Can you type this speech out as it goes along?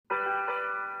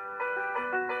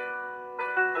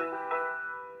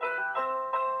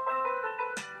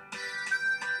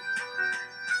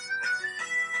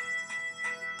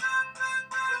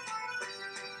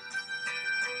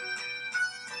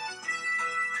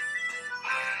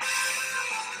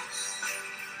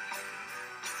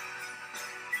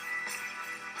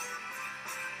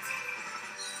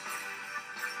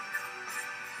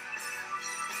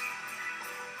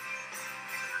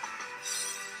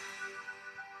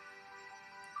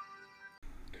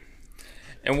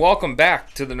And welcome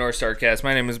back to the North Star Cast.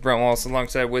 My name is Brent Wallace.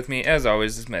 Alongside with me, as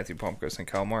always, is Matthew Palmquist and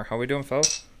Kyle Moore. How we doing,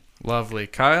 fellas? Lovely.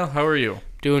 Kyle, how are you?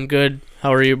 Doing good.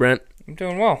 How are you, Brent? I'm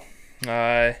doing well.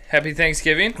 Happy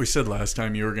Thanksgiving. We said last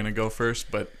time you were going to go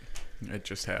first, but it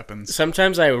just happens.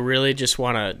 Sometimes I really just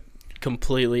want to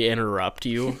completely interrupt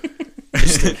you.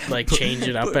 Just to, change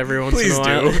it up every once in a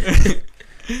while. Please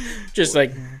do. Just,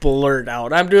 blurt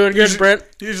out. I'm doing good, Brent.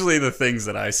 Usually the things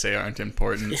that I say aren't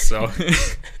important, so...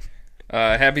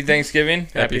 Happy Thanksgiving.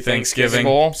 Happy Thanksgiving.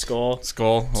 Skull.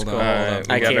 Skull. Hold on.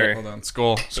 Hold on.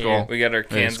 Skull. Yeah. We got our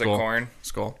cans of corn.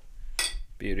 Skull.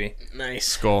 Beauty. Nice.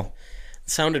 Skull. It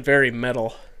sounded very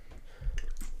metal.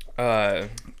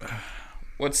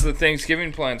 What's the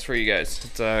Thanksgiving plans for you guys?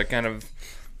 It's kind of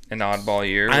an oddball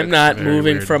year. I'm not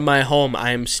moving weird. from my home.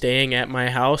 I'm staying at my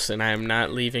house, and I'm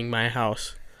not leaving my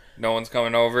house. No one's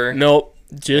coming over. Nope.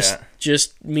 Just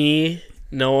me.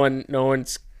 No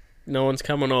one's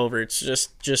coming over. It's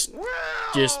just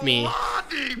me.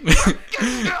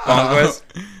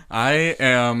 I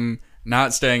am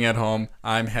not staying at home.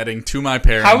 I'm heading to my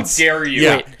parents. How dare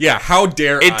you? Yeah. How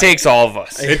dare It takes all of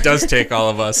us. It does take all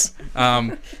of us.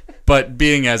 But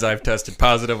being as I've tested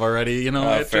positive already,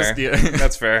 fair.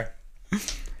 That's fair.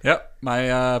 Yep,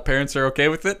 my parents are okay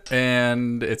with it,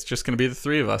 and it's just going to be the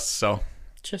three of us, so.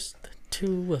 Just the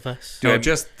two of us.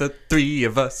 Just the three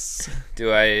of us.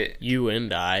 You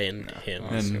and I and him.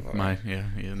 And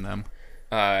he and them.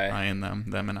 I and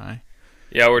them and I.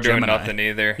 Yeah, we're doing Gemini. nothing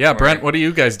either. Yeah, Brent, what are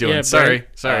you guys doing? Yeah, Sorry.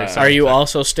 Are you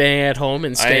also staying at home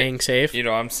and staying safe?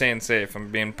 I'm staying safe.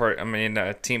 I'm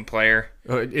a team player.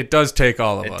 It does take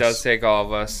all of us. It does take all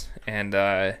of us, and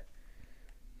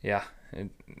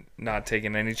not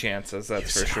taking any chances.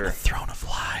 That's for sure. On a throne of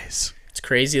lies. It's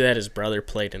crazy that his brother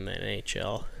played in the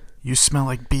NHL. You smell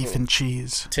like beef and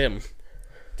cheese. Tim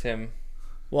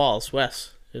Walls,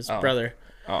 Wes, his brother.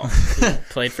 Oh,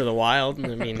 played for the Wild.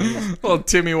 I mean, well,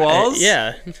 Timmy Walls.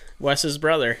 Yeah, Wes's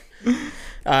brother.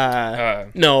 I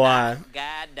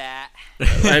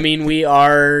mean, we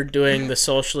are doing the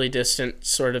socially distant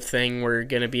sort of thing. We're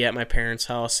gonna be at my parents'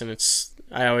 house, and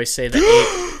I always say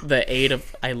the eight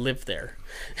of I live there.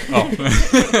 Oh,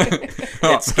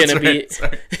 It's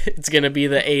gonna be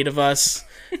the eight of us.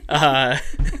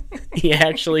 He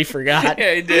actually forgot.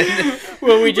 Yeah, he did.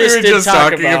 Well, we were just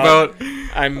talking about.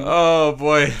 Oh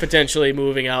boy, potentially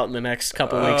moving out in the next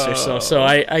couple weeks or so. So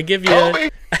I give you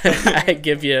I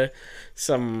give you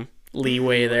some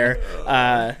leeway there.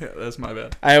 Yeah, that's my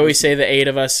bad. I always say the eight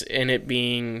of us, and it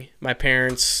being my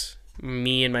parents,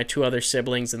 me, and my two other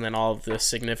siblings, and then all of the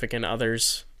significant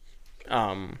others.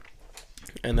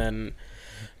 And then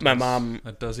my mom.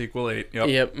 That does equal 8. Yep.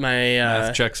 Yep. My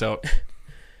math checks out.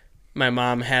 My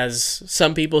mom has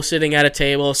some people sitting at a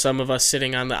table, some of us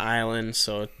sitting on the island.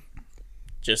 So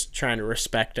just trying to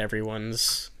respect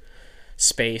everyone's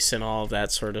space and all of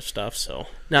that sort of stuff. So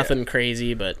nothing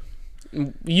crazy, but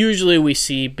usually we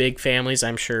see big families.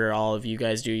 I'm sure all of you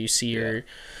guys do. You see your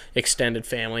extended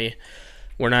family.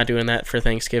 We're not doing that for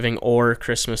Thanksgiving or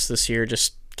Christmas this year.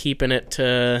 Just keeping it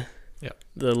to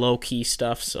the low-key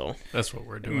stuff. So that's what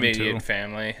we're doing. Immediate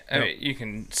family. I mean, you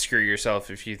can screw yourself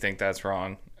if you think that's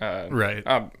wrong. Right.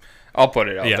 I'll put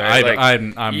it out there.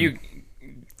 I'm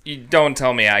You don't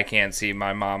tell me I can't see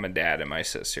my mom and dad and my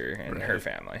sister and her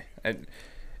family.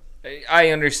 I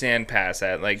understand past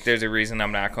that. There's a reason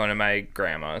I'm not going to my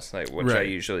grandma's, which I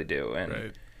usually do.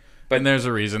 But there's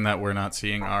a reason that we're not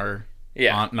seeing our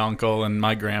aunt and uncle and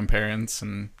my grandparents.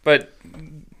 But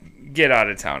get out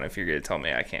of town if you're going to tell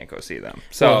me I can't go see them.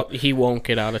 So well, he won't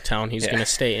get out of town. He's going to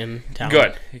stay in town.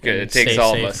 Good. It takes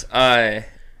all of us.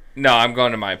 No, I'm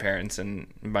going to my parents, and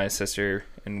my sister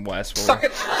and Wes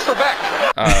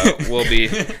we'll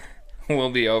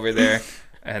be over there,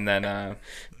 and then I'm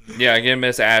gonna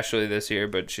miss Ashley this year,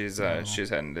 but she's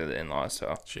heading to the in-laws,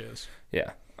 so she is.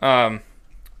 Yeah.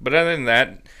 But other than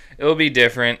that, it'll be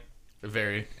different.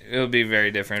 It'll be very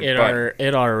different.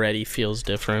 It already feels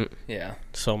different. Yeah.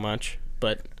 So much,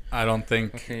 but I don't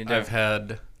think I've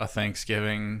had a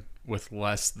Thanksgiving with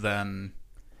less than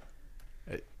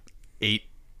 8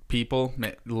 people.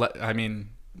 I mean,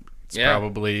 it's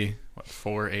probably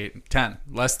 4, 8, 10.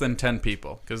 Less than 10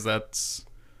 people, because that's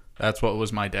what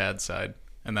was my dad's side,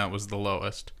 and that was the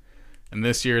lowest. And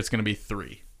this year it's going to be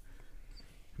 3.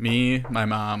 Me, my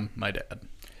mom, my dad.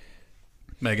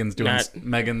 Megan's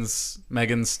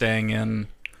staying in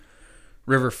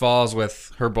River Falls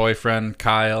with her boyfriend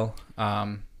Kyle.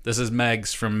 This is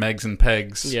Megs from Megs and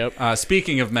Pegs. Yep.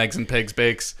 Speaking of Megs and Pegs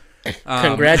Bakes,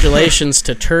 congratulations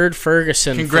to Turd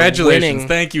Ferguson. Congratulations,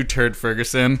 thank you, Turd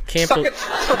Ferguson. Can't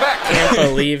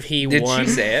believe he Did won.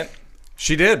 she say it?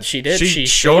 She did. She did. She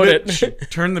showed it. She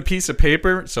turned the piece of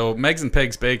paper. So Megs and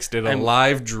Pegs Bakes did a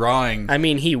live drawing. I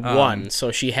mean, he won,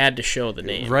 so she had to show the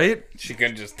name. Right? She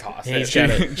couldn't just toss He's it. got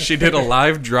it. She did a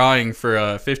live drawing for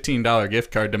a $15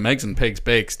 gift card to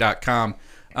megsandpegsbakes.com.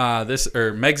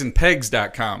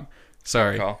 Megsandpegs.com.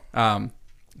 Sorry.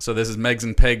 So this is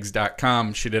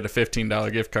megsandpegs.com. She did a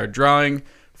 $15 gift card drawing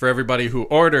for everybody who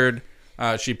ordered.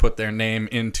 She put their name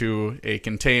into a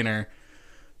container,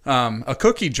 a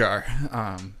cookie jar.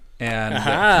 And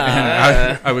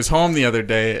I was home the other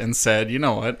day and said, you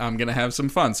know what, I'm going to have some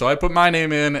fun. So I put my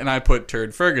name in and I put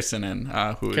Turd Ferguson in.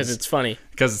 Because it's funny.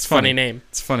 Because it's funny funny. name.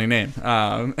 It's a funny name.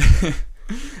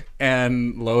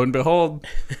 And lo and behold,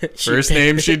 first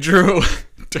name she drew,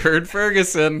 Turd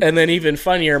Ferguson. And then even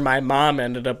funnier, my mom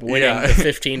ended up winning the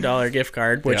 $15 gift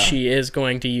card, which Yeah. she is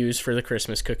going to use for the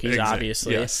Christmas cookies,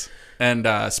 obviously. Yes. And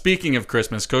speaking of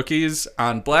Christmas cookies,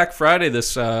 on Black Friday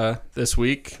this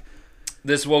week,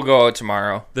 This will go out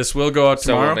tomorrow. this will go out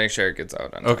So tomorrow. we'll make sure it gets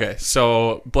out on time. Okay,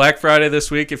 so Black Friday this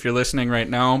week, if you're listening right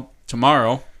now,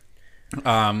 tomorrow.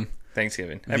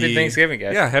 Thanksgiving. Happy Thanksgiving,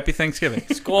 guys. Yeah, happy Thanksgiving.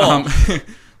 Cool.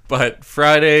 But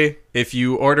Friday, if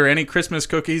you order any Christmas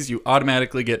cookies, you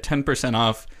automatically get 10%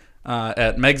 off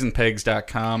at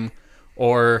megsandpegs.com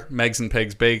or Megs and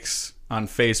Pegs Bakes on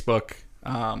Facebook.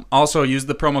 Also, use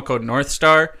the promo code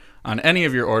Northstar on any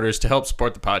of your orders to help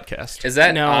support the podcast. Is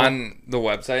that No. on the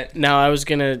website? Now, I was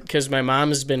going to, because my mom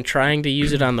has been trying to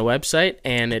use it on the website,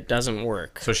 and it doesn't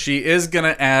work. So she is going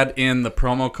to add in the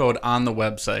promo code on the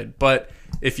website. But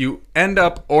if you end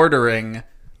up ordering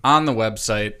on the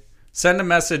website, send a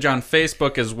message on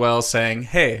Facebook as well saying,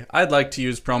 hey, I'd like to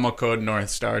use promo code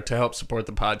Northstar to help support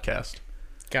the podcast.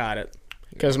 Got it.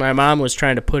 Because my mom was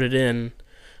trying to put it in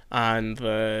on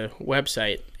the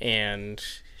website, and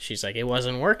she's like, it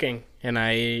wasn't working. And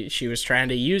she was trying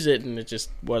to use it, and it just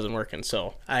wasn't working.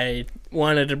 So I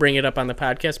wanted to bring it up on the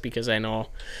podcast because I know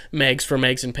Megs for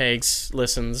Megs and Pegs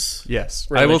listens. Yes,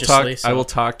 religiously, I will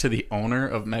talk to the owner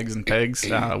of Megs and Pegs.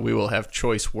 We will have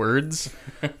choice words,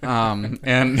 and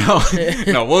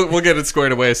we'll get it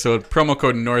squared away. So promo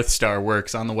code Northstar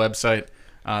works on the website.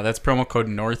 That's promo code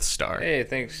Northstar. Hey,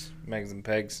 thanks, Megs and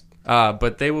Pegs.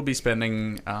 But they will be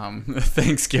spending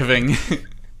Thanksgiving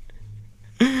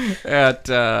at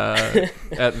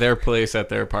their place at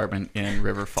their apartment in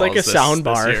River Falls. It's like a sound this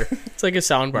bar. year. It's like a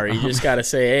sound bar. You just got to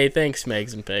say, hey, thanks,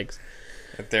 Megs and Pegs.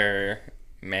 At their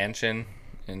mansion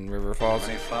in River Falls.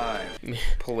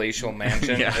 Palatial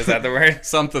mansion. Yeah. Is that the word?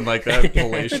 Something like that.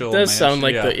 Palatial. It does sound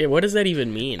like mansion. Yeah. what does that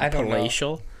even mean? I don't know.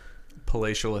 Palatial?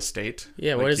 Palatial estate.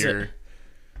 Yeah, like what is it?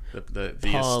 The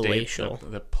Palatial.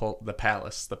 estate, the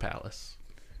palace.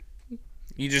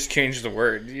 You just changed the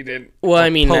word. You did. Well, I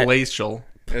mean, palatial.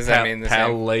 Does that mean the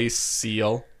same?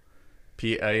 Palatial.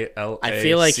 P-A-L-A-C-I-A-L. I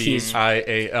feel like he's right.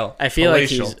 I feel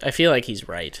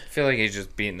like he's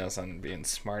just beating us on being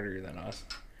smarter than us.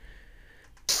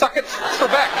 Suck it,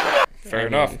 Trebek. Fair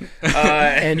enough.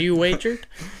 And you wagered?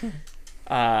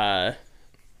 Yeah,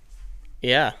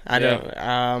 I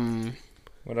don't.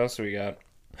 What else do we got?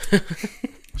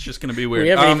 It's just gonna be weird. We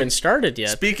haven't even started yet.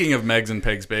 Speaking of Megs and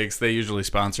Pegs Bakes, they usually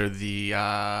sponsor the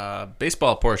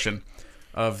baseball portion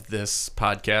of this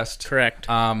podcast. Correct.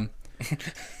 I'm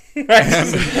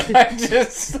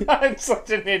such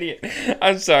an idiot.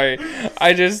 I'm sorry.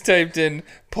 I just typed in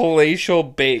palatial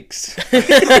bakes.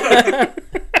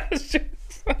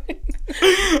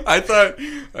 I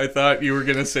thought you were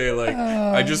gonna say like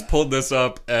I just pulled this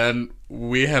up and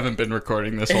we haven't been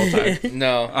recording this whole time.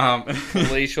 No.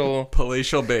 Palatial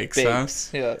Palatial bakes,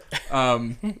 bakes. Yeah. huh?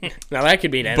 Now that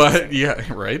could mean anything. But yeah,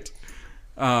 right.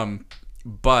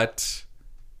 But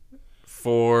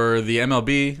for the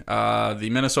MLB, the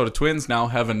Minnesota Twins now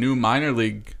have a new minor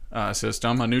league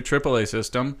system, a new AAA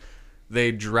system.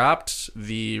 They dropped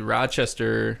the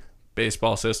Rochester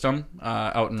baseball system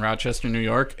out in Rochester, New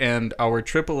York, and our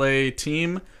AAA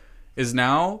team is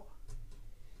now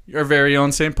our very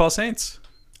own St. Paul Saints.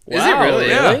 Is it really?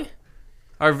 Yeah.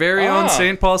 Our very own Ah.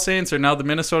 St. Paul Saints are now the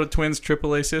Minnesota Twins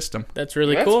AAA system. That's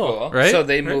really That's cool. Right? So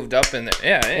they moved up in the...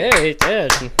 Yeah. Hey, yeah.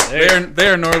 They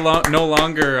are no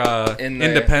longer In the-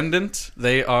 independent.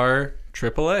 They are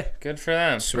AAA. Good for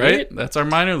them. Right? That's our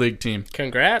minor league team.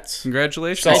 Congrats.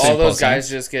 Congratulations. So St. all Paul those guys Saints.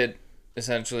 just get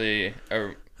essentially...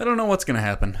 I don't know what's going to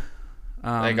happen.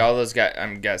 like all those guys...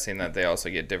 I'm guessing that they also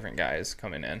get different guys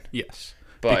coming in. Yes.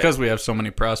 But Because we have so many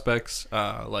prospects,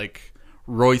 like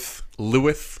Royce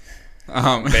Lewis.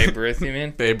 Babe Ruth, you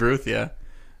mean? Babe Ruth, yeah.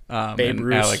 Babe and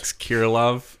Ruth. Alex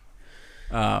Kirilov.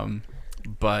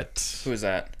 But Who's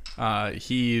that?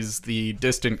 he's the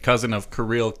distant cousin of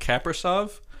Kirill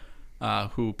Kaprizov,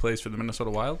 who plays for the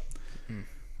Minnesota Wild.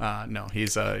 No,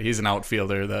 he's an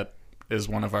outfielder that is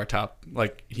one of our top.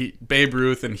 Like Babe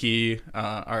Ruth and he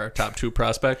are our top 2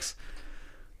 prospects.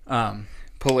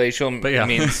 Palatial yeah.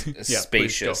 means Yeah,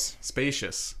 spacious.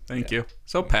 Spacious. Thank you.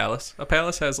 So palace. A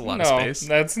palace has a lot of No, space.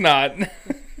 that's not.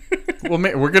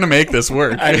 We're gonna make this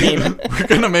work. I mean, we're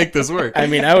gonna make this work. I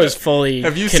mean, I was fully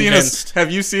Have you convinced.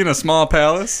 Have you seen a small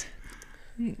palace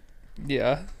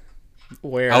Yeah.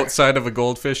 Where outside of a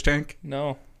goldfish tank?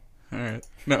 No. All right.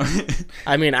 No.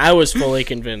 I mean, I was fully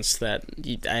convinced that.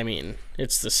 I mean,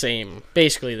 it's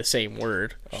basically the same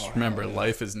word. Just remember,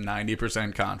 life is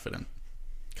 90%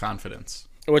 confidence,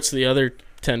 What's the other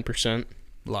 10%?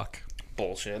 luck.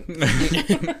 Bullshit.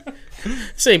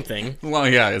 Same thing. Well,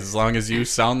 yeah. As long as you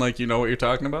sound like you know what you're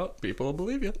talking about, people will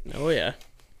believe you. Oh yeah.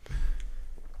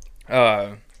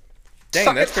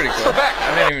 Dang, that's pretty cool.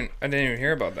 I didn't even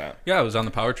hear about that. Yeah, I was on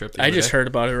the power trip. I just heard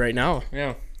about it right now.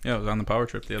 Yeah. Yeah, I was on the power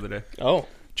trip the other day. Oh.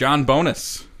 John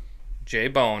Bonus, J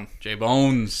Bone. J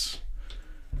Bones.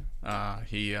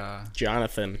 He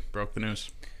Jonathan. broke the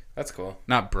news. That's cool.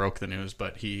 Not broke the news,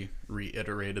 but he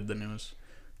reiterated the news.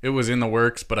 It was in the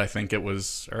works, but I think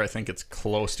it's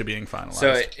close to being finalized.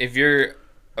 So if you're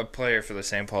a player for the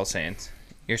St. Paul Saints,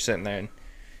 you're sitting there and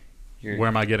where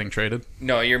am I getting traded?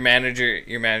 no, your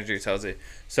manager tells you.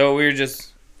 So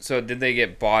did they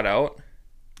get bought out?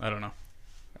 I don't know.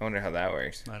 I wonder how that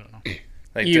works. I don't know.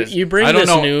 Like You bring I don't this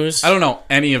know. news. I don't know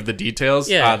any of the details.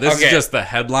 Yeah. This Okay. is just the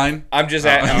headline. I'm just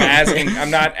I'm asking. I'm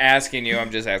not asking you.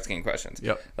 I'm just asking questions.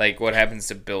 Yep. Like what happens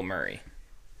to Bill Murray?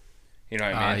 You know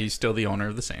what I mean? He's still the owner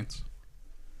of the Saints.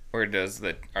 Or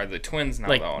are the Twins now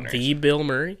like the owners? the Bill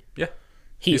Murray. Yeah.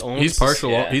 He owns. He's partial.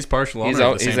 yeah. He's partial owner He's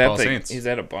of the St. Paul at Saints. he's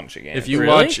at a bunch of games. If you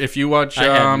Really? watch, I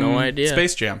had no idea.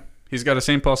 Space Jam. He's got a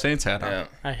St. Paul Saints hat on. yeah,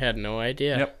 I had no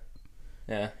idea. Yep.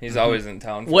 yeah, he's always in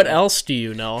town. For What that. else do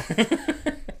you know?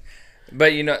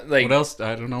 But you know, like, What else?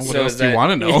 I don't know. What So else is do you that-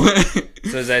 want to know?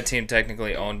 so is that team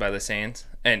technically owned by the Saints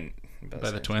and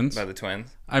By the Twins? By the Twins,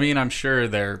 I mean, I'm sure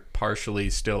they're partially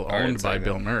still owned it's by like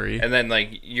Bill that. Murray. and then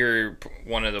like you're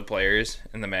one of the players,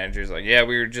 and the manager's like, "Yeah,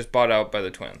 we were just bought out by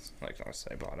the Twins." Like, I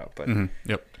say bought out, but Mhm.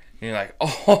 Yep. you're like,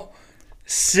 "Oh,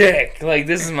 sick! Like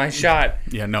this is my shot."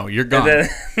 Yeah. No, you're And gone. then,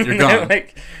 You're and then, gone.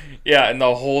 like, yeah, and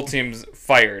the whole team's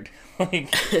fired.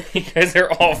 Like, you guys are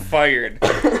all fired.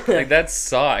 Like that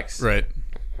sucks. Right.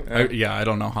 I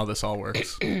don't know how this all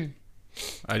works.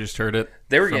 I just heard it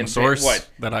They were from getting a source what?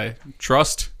 that I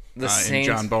trust. The in Saints-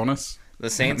 John Bonus.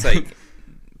 The Saints like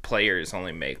players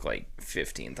only make like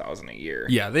 $15,000 a year.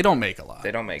 Yeah, they don't make a lot.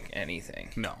 They don't make anything.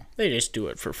 No. They just do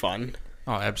it for fun.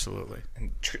 Oh, absolutely.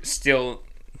 Still,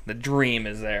 the dream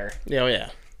is there. Oh yeah.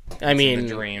 I mean,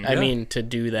 dream. I Yeah. mean, to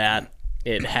do that,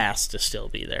 it has to still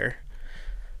be there.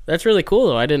 That's really cool,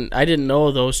 though. I didn't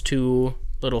know those two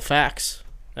little facts.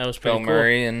 That was pretty Bill cool.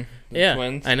 Murray and the Yeah,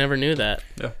 Twins. I never knew that.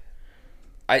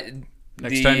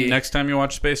 Next time you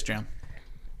watch Space Jam,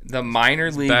 the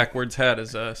minor league backwards hat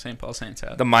is a St. Paul Saints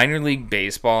hat. the minor league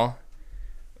baseball,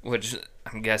 which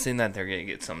I'm guessing that they're gonna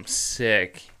get some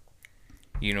sick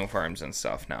uniforms and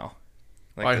stuff now.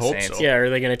 Like I the hope Saints. so. Yeah, are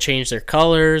they gonna change their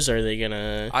colors? Are they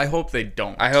gonna? I hope they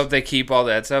don't. I hope they keep all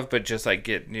that stuff, but just like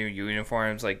get new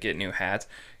uniforms, like get new hats,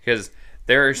 because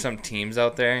there are some teams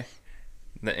out there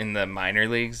in the minor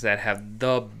leagues that have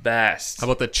the best. How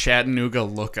about the Chattanooga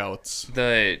Lookouts?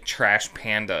 The Trash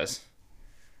Pandas?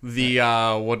 The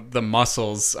the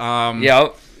Muscles. Yep.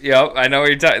 I know what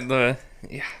you're talking.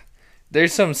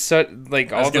 There's some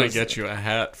like I was all gonna those. get you a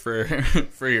hat for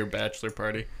for your bachelor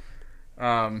party.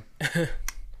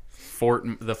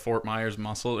 Fort Myers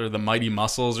Muscle or the Mighty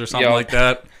Muscles or something Yo. like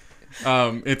that.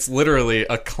 It's literally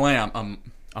a clam,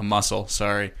 a mussel.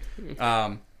 Sorry.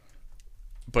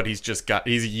 But he's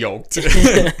yoked.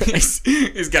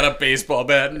 he's got a baseball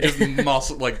bat and his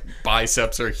muscle like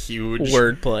biceps are huge.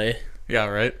 Wordplay. Yeah,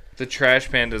 right. The Trash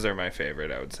Pandas are my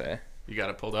favorite. I would say. You got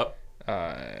it pulled up.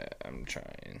 I'm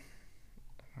trying.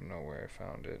 I don't know where I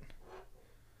found it.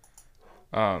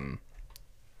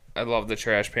 I love the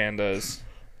Trash Pandas.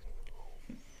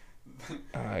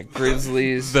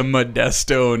 Grizzlies. The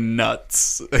Modesto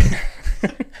Nuts.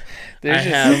 There's I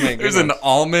have- so many good There's an ones.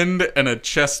 almond and a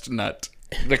chestnut.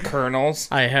 The Colonels.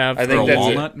 I have. I Or think a that's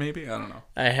walnut, maybe? I don't know.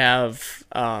 I have.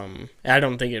 I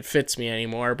don't think it fits me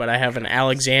anymore, but I have an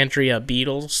Alexandria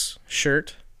Beatles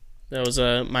shirt. That was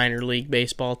a minor league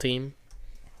baseball team.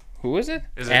 Who is it?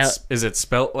 Is it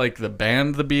spelt like the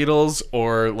band The Beatles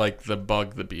or like the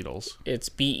bug The Beatles? It's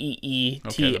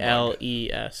Beetles.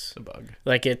 The bug.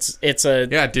 Like it's a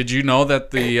Yeah, did you know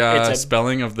that the It's a-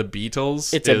 spelling of the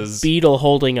Beatles it's is... a beetle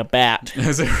holding a bat.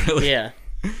 Is it really? Yeah.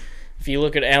 If you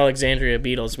look at Alexandria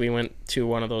Beatles, we went to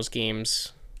one of those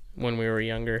games when we were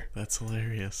younger. That's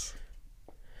hilarious.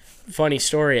 Funny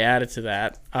story added to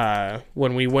that.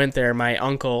 When we went there, my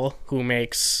uncle, who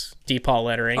makes DePaul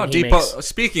lettering,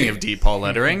 Speaking of DePaul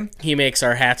lettering, he makes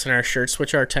our hats and our shirts,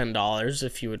 which are $10.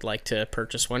 If you would like to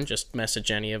purchase one, just message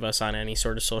any of us on any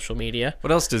sort of social media.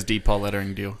 what else does DePaul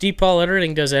lettering do? DePaul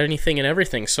lettering does anything and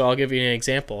everything. So I'll give you an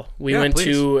example. We went please.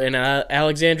 to an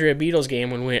Alexandria Beatles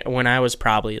game when I was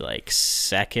probably like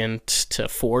 2nd to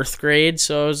 4th grade.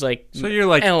 So I was like, So you're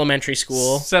like elementary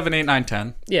school. 7, 8, 9,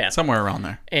 10. Yeah. Somewhere around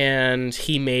there. And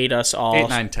he made us all 8,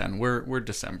 9, 10. We're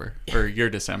December. Or you're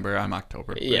December, I'm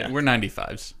October. Yeah. We're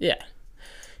 95s. Yeah.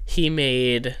 He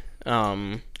made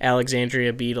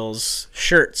Alexandria Beatles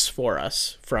shirts for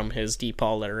us from his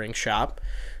DePaul lettering shop.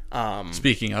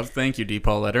 Speaking of, thank you,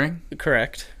 DePaul lettering.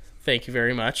 Correct. Thank you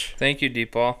very much. Thank you,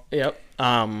 DePaul. Yep.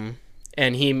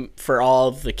 And he, for all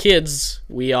of the kids,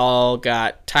 we all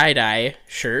got tie-dye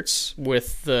shirts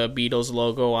with the Beatles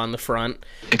logo on the front.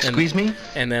 Excuse me?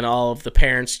 And then all of the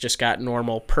parents just got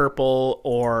normal purple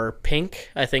or pink.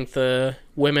 I think the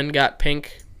women got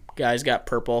pink, guys got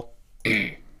purple.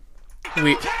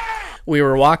 We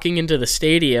were walking into the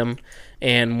stadium,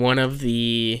 and one of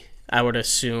the, I would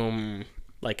assume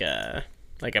like a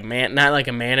man, not like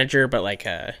a manager, but like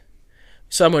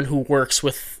someone who works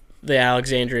with the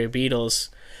Alexandria Beatles,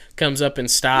 comes up and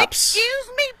stops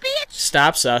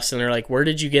us, and they're like, "Where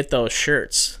did you get those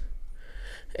shirts?"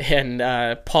 And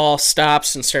Paul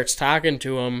stops and starts talking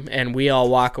to him, and we all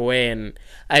walk away. And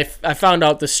I found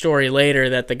out the story later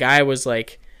that the guy was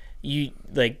like, we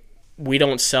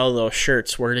don't sell those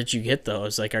shirts. Where did you get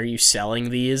those? Like, are you selling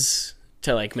these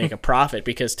to like make a profit?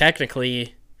 Because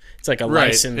technically it's like a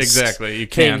license. Exactly. You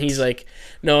thing." can't. He's like,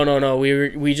 no.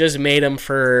 We just made them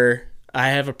for, I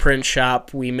have a print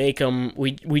shop. We make them.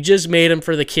 We just made them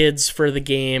for the kids for the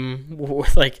game.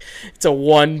 Like, it's a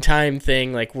one-time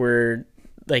thing. Like,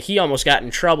 he almost got in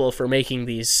trouble for making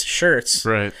these shirts.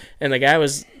 Right. And the guy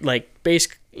was like,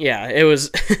 yeah, it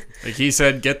was. Like he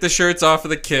said, get the shirts off of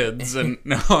the kids. And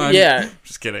no, I'm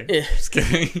just kidding. Just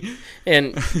kidding.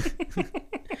 And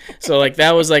so, like,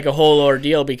 that was like a whole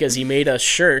ordeal because he made us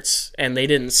shirts and they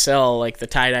didn't sell like the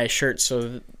tie-dye shirts.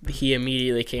 So he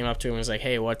immediately came up to him and was like,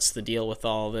 "Hey, what's the deal with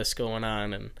all this going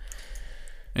on?"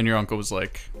 And your uncle was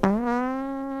like,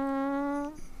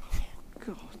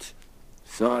 God.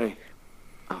 Sorry.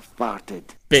 I farted.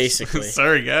 Basically.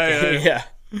 sorry, guy. Yeah.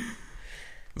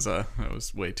 That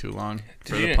was way too long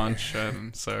for Did the you- punch.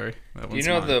 I'm sorry. That Do you one's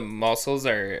know mine. the Muscles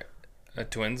are a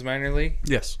Twins minor league?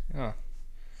 Yes. Oh.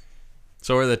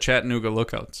 So are the Chattanooga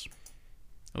Lookouts.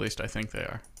 At least I think they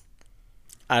are.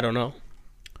 I don't know.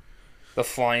 The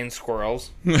Flying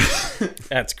Squirrels.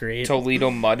 That's great. Toledo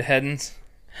Mud Hens.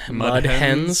 Mud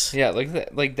hens. Yeah,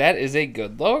 like that is a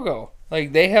good logo.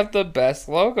 Like, they have the best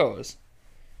logos.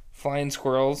 Flying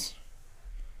Squirrels.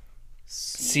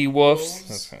 Sea Wolves.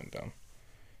 That's kind of dumb.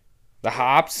 The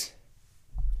Hops.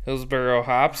 Hillsboro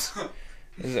Hops.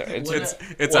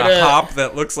 It's What a a- hop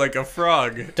that looks like a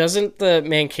frog. Doesn't the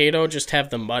Mankato just have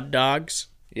the Mud Dogs?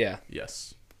 Yeah.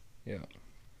 Yes. Yeah.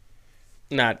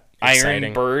 Not Iron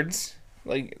exciting. Birds.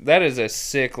 Like, that is a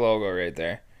sick logo right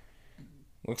there.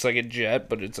 Looks like a jet,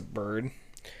 but it's a bird.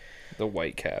 The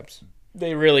Whitecaps.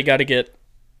 They really got to get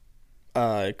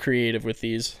creative with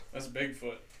these. That's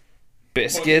Bigfoot.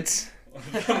 Biscuits.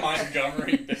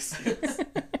 Montgomery biscuits.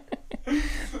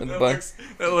 But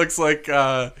That looks like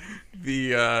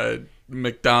the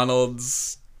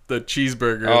McDonald's, the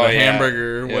cheeseburger, Oh, the yeah.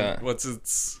 hamburger. Yeah. What's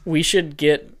its? We should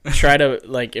try to,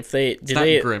 like, if they It's not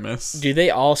Grimace. do they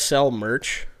all sell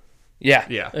merch? yeah.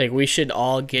 Yeah. Like, we should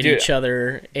all get Dude. each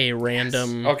other a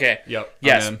random. Okay. Yep.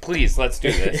 Yes, I'm in. please. Let's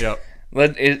do this. Yep.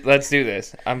 Let's do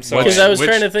this. I'm sorry. Because I was Which-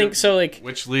 trying to think. So, like,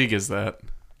 Which league is that?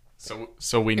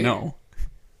 So we know.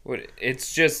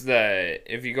 It's just that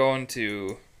if you go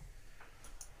into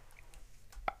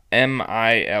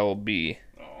MILB.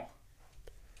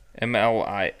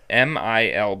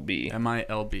 MILB.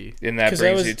 MILB. And that 'Cause I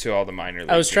brings was- you to all the minor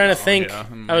leagues. I was trying to think. yeah,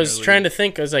 I was minor trying league. to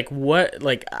think. I was like, what?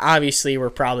 Like, obviously, we're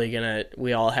probably gonna.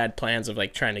 We all had plans of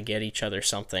like trying to get each other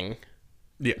something,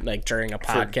 Yeah. like during a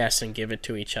podcast and give it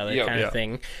to each other, Yep. kind Yeah. of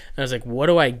thing. And I was like, what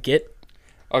do I get?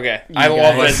 Okay. I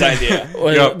love guys. this idea.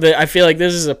 Well, I feel like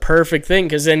this is a perfect thing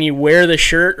because then you wear the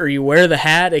shirt or you wear the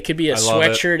hat. It could be a love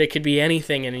it. sweatshirt. It could be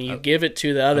anything, and then you give it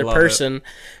to the other love person,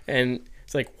 and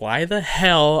it's like, why the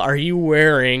hell are you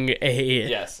wearing a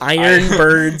Yes. Iron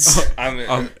Birds? I'm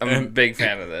a big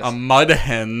fan of this. A Mud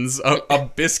Hens, a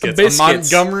biscuits, Biscuits. a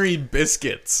Montgomery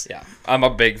biscuits. yeah. I'm a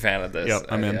big fan of this. Yep,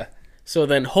 I'm in. Yeah. So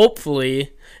then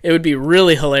hopefully it would be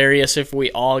really hilarious if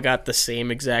we all got the same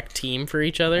exact team for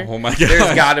each other. Oh my There's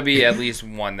god. got to be at least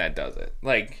one that does it.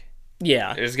 Like,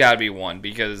 Yeah. There's got to be one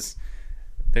because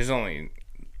there's only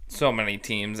so many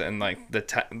teams, and like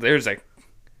there's like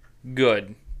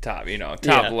good top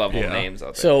level names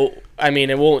out there. So, I mean,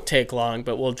 it won't take long,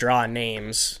 but we'll draw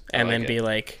names and then be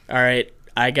like, all right,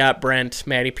 I got Brent,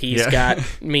 Maddie P's got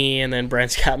me, and then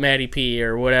Brent's got Maddie P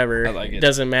or whatever. I like it.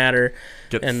 Doesn't matter.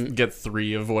 Get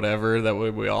 3 of whatever. That way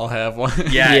we all have one.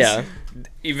 Yes. Yeah.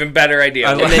 Even better idea.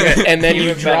 And then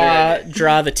you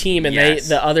draw the team, and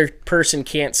the other person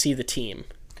can't see the team.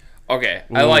 Okay,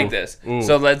 I like this. Ooh.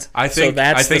 So let's. I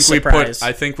think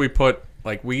we put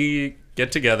like we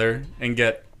get together and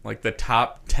get like the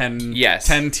top 10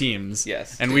 teams.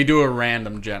 Yes. And we do a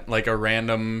random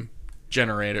random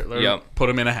generator. Yep. Put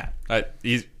them in a hat.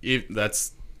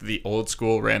 That's the old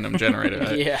school random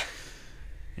generator. Yeah.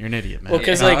 You're an idiot, man. Well,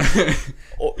 because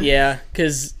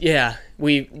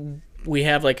we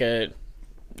have like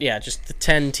just the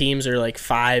 10 teams are like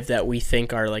 5 that we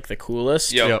think are like the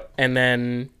coolest. Yep. And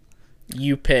then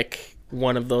you pick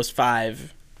one of those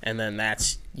 5, and then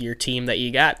that's your team that you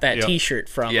got that T-shirt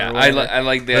from. Yeah, I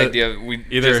like the idea. We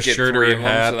either just a get shirt 3 or a of them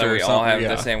hat so that or we all have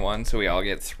something, the same one. So we all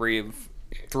get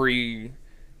three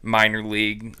minor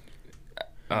league.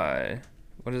 What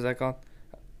is that called?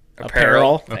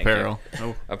 Apparel.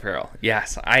 Oh. Apparel.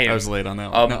 Yes, I was late on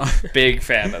that one. A big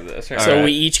fan of this. Right? So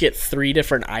we each get 3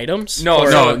 different items.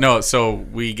 No. So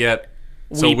we get.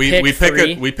 So we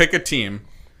pick a team,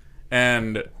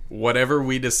 and whatever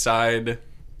we decide.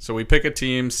 So we pick a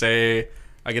team. Say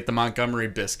I get the Montgomery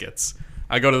Biscuits.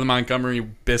 I go to the Montgomery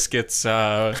Biscuits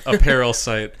apparel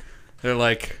site. They're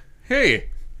like, "Hey,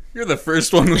 you're the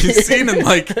first one we've seen in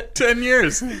like 10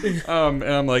 years." And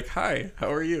I'm like, "Hi,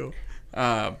 how are you?"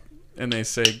 And they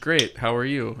say, "Great, how are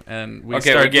you?" And we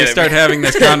start having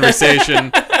this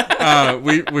conversation.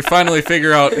 We finally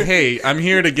figure out, hey, I'm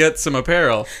here to get some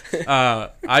apparel.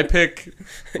 I pick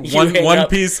one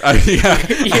piece. I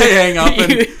hang up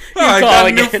and I got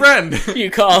a new friend. You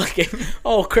call again.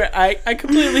 Oh, crap. I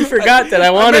completely forgot that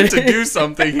I wanted to do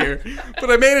something here.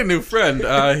 But I made a new friend.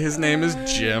 His name is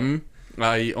Jim.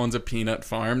 He owns a peanut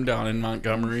farm down in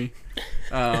Montgomery.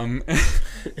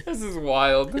 This is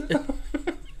wild.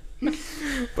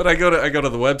 But I go to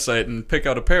the website and pick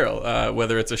out apparel,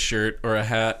 whether it's a shirt or a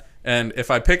hat. And if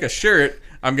I pick a shirt,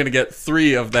 I'm gonna get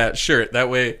 3 of that shirt. That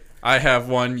way, I have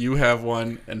one, you have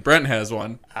one, and Brent has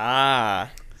one.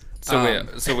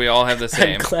 So we all have the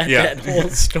same. I'm glad that whole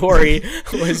story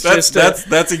was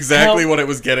that's exactly what it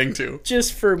was getting to.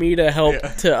 Just for me to help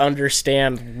to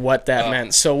understand what that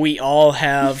meant. So we all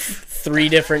have 3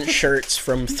 different shirts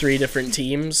from 3 different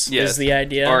teams. Is the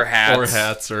idea? Or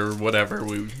hats or whatever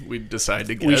we decide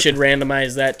to get. We should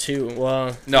randomize that too.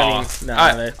 Well,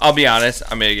 I'll be honest.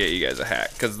 I'm gonna get you guys a hat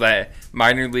because the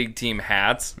minor league team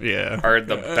hats are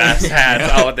the best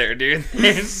hats out there, dude.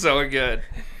 They're so good.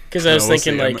 Because I was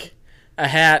thinking a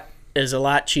hat is a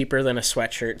lot cheaper than a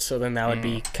sweatshirt, so then that would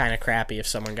be kind of crappy if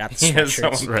someone got the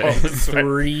sweatshirts.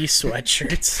 3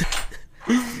 sweatshirts.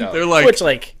 No. They're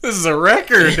like, this is a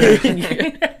record.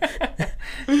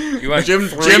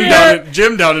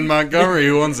 Jim down in Montgomery,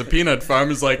 who owns a peanut farm,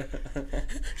 is like,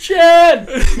 Chad,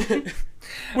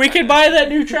 we can buy that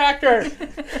new tractor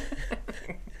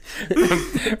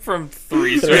from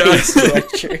 3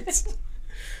 sweatshirts.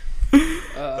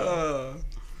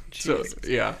 So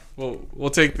we'll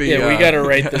take the. Yeah, we got to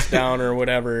write this down or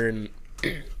whatever, and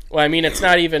well, I mean, it's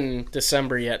not even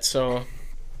December yet, so.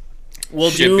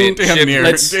 Let's do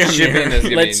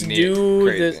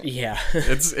this. Yeah.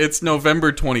 It's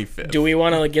November 25th. Do we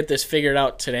want to get this figured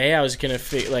out today? I was gonna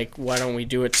why don't we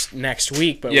do it next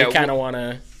week? But we kind of want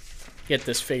to get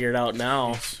this figured out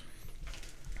now.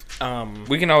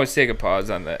 We can always take a pause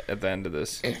on that at the end of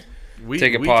this. We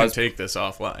can take this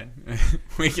offline.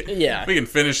 we can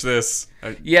finish this.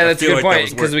 That's a good point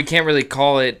because we can't really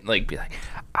call it be like,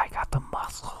 I got the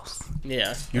muscles.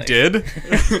 Yeah. You did?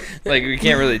 We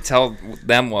can't really tell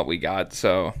them what we got,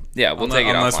 so yeah, we'll take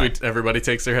it offline. Unless everybody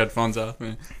takes their headphones off.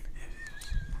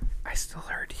 I still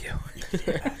heard you.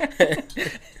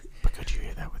 But could you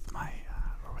hear that with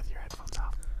your headphones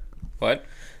off? What?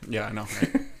 Yeah, I know.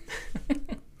 Right?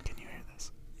 Can you hear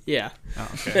this? Yeah.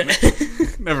 Oh, okay.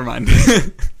 Never mind.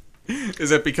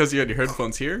 Is that because you had your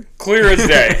headphones here? Clear as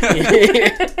day.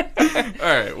 All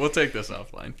right, we'll take this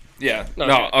offline. Yeah.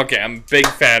 Okay. I'm a big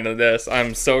fan of this.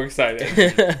 I'm so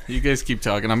excited. You guys keep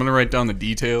talking. I'm going to write down the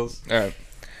details. All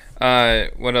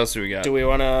right. What else do we got? Do we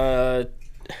want to...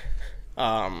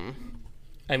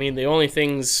 I mean, the only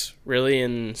things really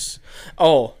in...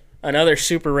 Oh, another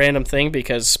super random thing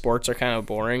because sports are kind of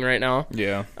boring right now.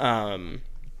 Yeah.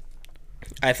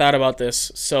 I thought about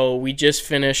this. So we just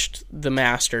finished the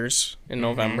Masters in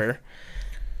November.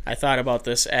 I thought about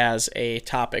this as a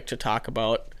topic to talk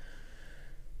about.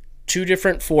 2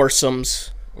 different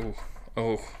foursomes. Ooh.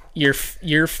 Oh.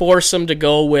 Your foursome to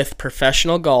go with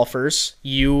professional golfers,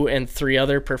 you and 3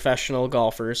 other professional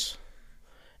golfers,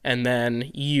 and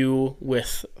then you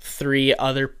with 3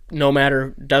 other,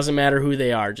 doesn't matter who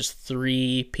they are, just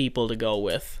 3 people to go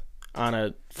with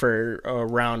for a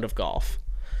round of golf.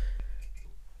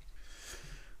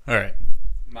 All right.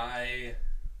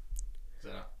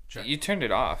 You turned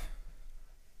it off.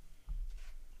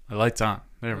 My light's on.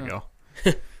 There we go.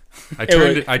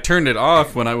 I turned it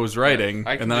off when I was writing,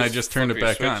 I can and then I just just turned it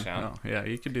flip your back switch on. down. Oh, yeah,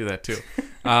 you could do that too.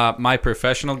 My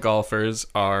professional golfers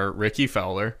are Ricky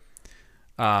Fowler.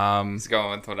 He's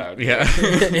going with what I would do. Yeah.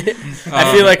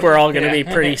 I feel like we're all going to be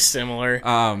pretty similar.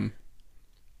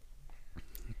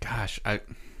 Gosh,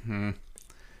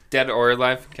 Dead or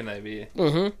alive? Can I be?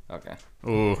 Mm-hmm. Okay.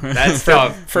 ooh, That's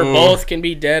tough. For both can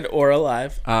be dead or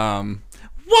alive. wanted,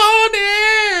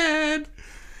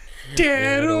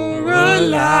 dead or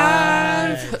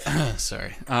alive.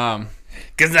 Sorry.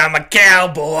 Cause I'm a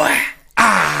cowboy.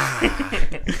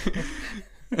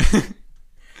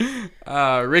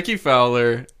 Ricky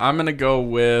Fowler. I'm gonna go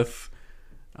with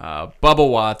Bubba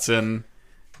Watson,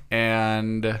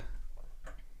 and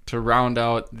to round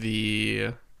out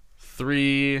the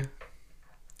 3,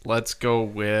 let's go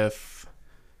with.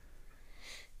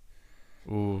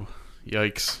 Ooh,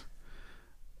 yikes!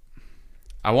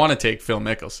 I want to take Phil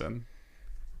Mickelson.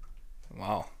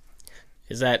 Wow.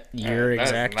 Is that your That's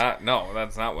exact?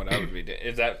 that's not what I would be doing.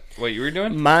 Is that what you were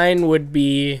doing? Mine would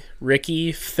be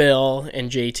Ricky, Phil, and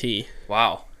JT.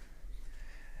 Wow.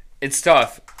 It's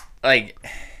tough. Like,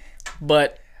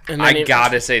 But and I then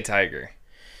gotta say Tiger.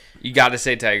 You gotta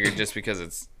say Tiger just because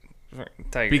it's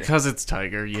Tiger. Because it's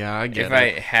Tiger, yeah, I get if it. I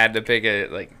had to pick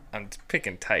I'm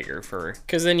picking Tiger for.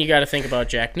 Because then you got to think about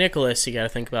Jack Nicklaus. You got to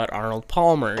think about Arnold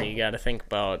Palmer. You got to think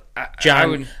about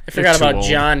John. I forgot You're too about old.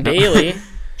 John Daly.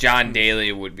 John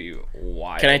Daly would be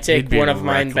wild. Can I He'd take be one of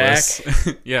mine back? reckless.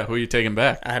 Yeah, who are you taking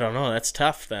back? I don't know. That's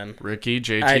tough then. Ricky,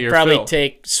 JT, I'd or probably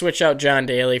Phil? switch out John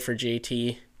Daly for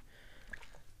JT.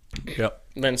 Yep.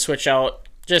 Then switch out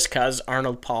just cause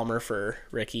Arnold Palmer for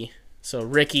Ricky. So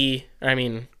Ricky,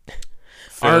 Phil,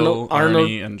 Arnold,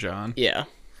 Arnie, and John. yeah.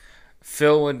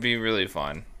 Phil would be really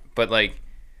fun, but like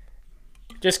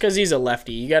Just because he's a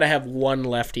lefty, you got to have one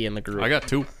lefty in the group. I got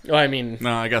 2. Oh, I mean,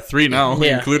 No, I got 3 now,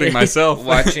 Yeah. including myself.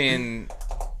 watching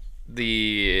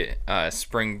the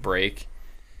spring break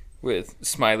with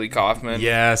Smiley Kaufman.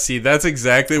 Yeah, see, that's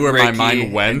exactly where my Ricky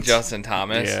mind went. and Justin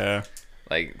Thomas. Yeah,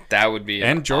 Like that would be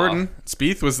and Jordan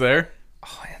Spieth was there.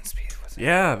 Oh, and Spieth was.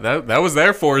 Yeah, that was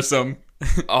their foursome.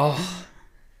 Oh,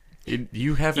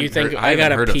 You haven't You think heard, I I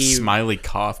gotta haven't heard pee- of Smiley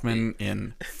Kaufman yeah,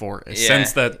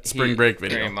 since that spring break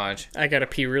video. Very much. I got to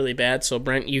pee really bad, so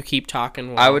Brent, you keep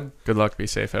talking. I would. Good luck, be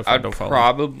safe. Have fun, I'd don't fall.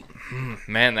 probably.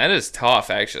 Man, that is tough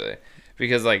actually,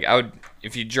 because like I would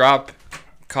if you drop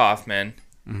Kaufman.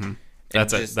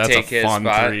 That's just a take his fun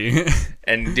spot. 3.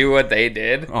 And do what they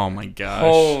did. Oh my gosh.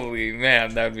 Holy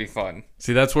man, that would be fun.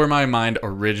 See, that's where my mind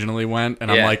originally went, and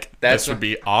I'm Yeah, like, that's this would what-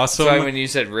 be awesome. So when you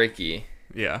said Ricky,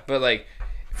 Yeah. but like,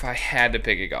 if I had to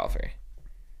pick a golfer,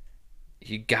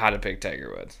 you gotta pick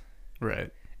Tiger Woods.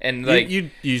 Right. And like, You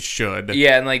should.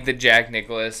 yeah, and like the Jack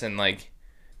Nicklaus and like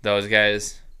those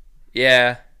guys,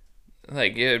 yeah,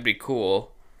 like it would be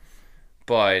cool,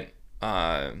 but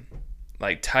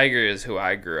like Tiger is who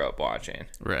I grew up watching.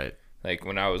 Right. Like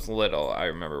when I was little, I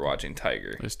remember watching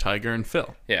Tiger. There's Tiger and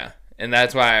Phil. Yeah, and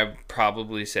that's why I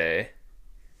probably say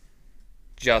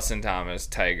Justin Thomas,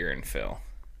 Tiger, and Phil,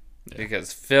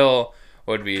 because Phil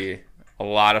would be a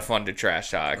lot of fun to trash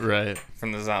talk. Right.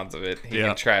 From the sounds of it, he Yeah.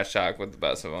 can trash talk with the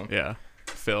best of them. Yeah.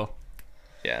 Phil.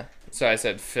 Yeah. So I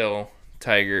said Phil,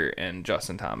 Tiger, and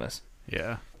Justin Thomas.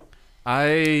 Yeah.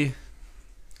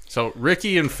 So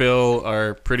Ricky and Phil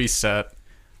are pretty set.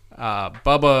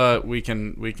 Bubba, we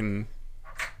can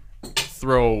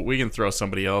throw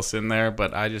somebody else in there,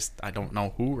 but I don't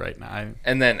know who right now.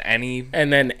 And then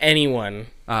and then anyone.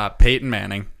 Peyton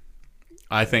Manning.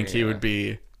 I think he Yeah. would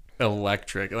be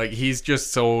electric. Like he's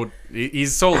so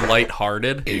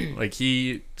lighthearted. Like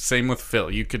same with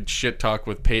Phil. You could shit talk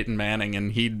with Peyton Manning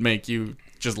and he'd make you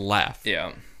just laugh.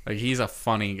 yeah, Like he's a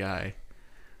funny guy.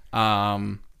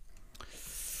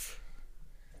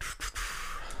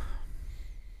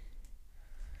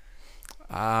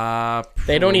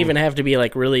 They don't even have to be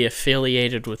like really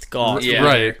affiliated with golf.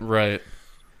 Yeah. Right.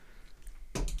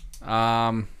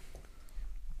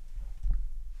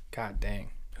 God dang.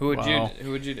 Who would Wow.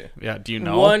 you do? Yeah, do you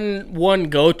know? One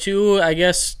go to, I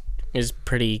guess, is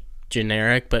pretty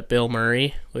generic, but Bill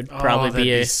Murray would probably that'd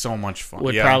be so much fun.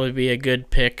 would Yeah. probably be a good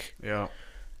pick. Yeah.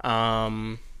 Yeah,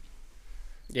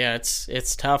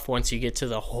 it's tough once you get to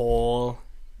the whole,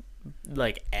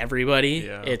 like, everybody.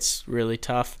 Yeah. It's really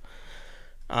tough.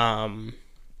 Man,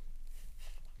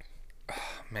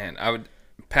 I would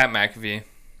Pat McAfee.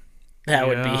 That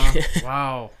would be.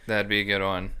 Wow. That'd be a good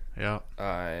one. Yeah.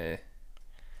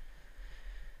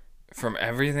 From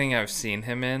everything I've seen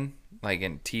him in, like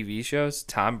in TV shows,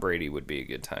 Tom Brady would be a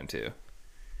good time too.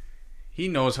 He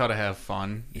knows how to have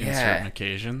fun in Yeah. certain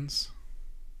occasions.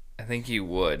 I think he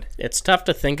would. It's tough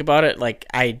to think about it. Like,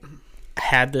 I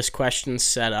had this question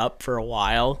set up for a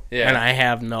while, Yeah. and I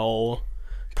have no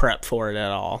prep for it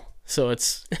at all. So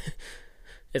it's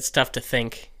it's tough to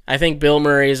think. I think Bill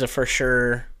Murray is a for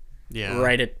sure. Yeah.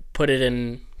 Put it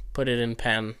in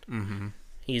pen. Mm-hmm.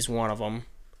 He's one of them.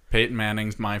 Peyton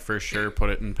Manning's my for sure. Put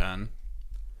it in pen.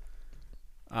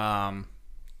 I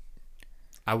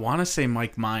want to say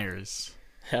Mike Myers.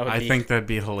 I think that'd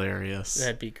be hilarious.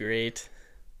 that'd be great.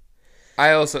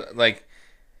 I also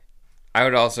I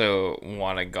would also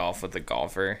want to golf with a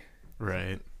golfer.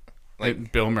 Right.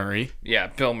 Like Bill Murray. Yeah,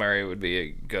 Bill Murray would be a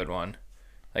good one.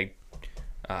 Like,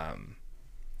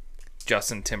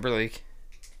 Justin Timberlake.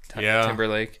 Yeah.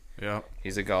 Timberlake. Yeah.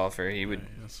 He's a golfer. He would.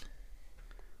 Yes.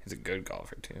 He's a good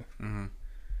golfer too. Mm-hmm.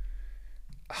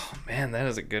 Oh man, that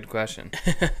is a good question.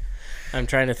 I'm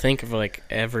trying to think of like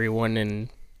everyone.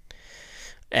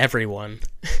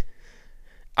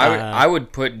 I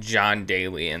would put John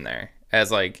Daly in there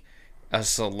as like a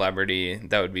celebrity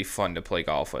that would be fun to play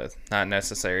golf with. Not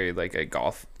necessarily like a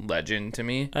golf legend to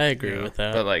me, I agree with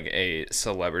that. but like a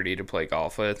celebrity to play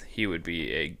golf with. He would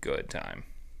be a good time.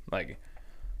 Like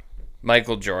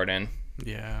Michael Jordan.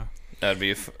 Yeah. That'd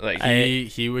be like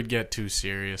He would get too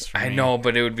serious for me. I know,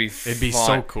 but it would be It'd be fun.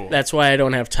 so cool. That's why I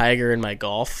don't have Tiger in my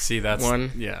golf. See, that's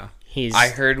one. Yeah. I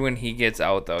heard when he gets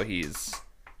out though, he's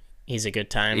He's a good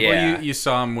time. Yeah. Well, you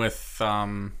saw him with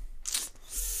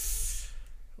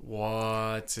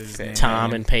what's his name?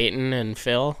 Tom and Peyton and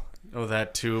Phil. Oh,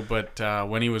 that too. But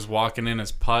when he was walking in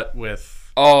his putt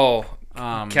with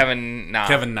Kevin Na.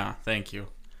 Kevin Na, thank you.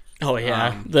 Oh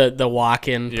yeah, the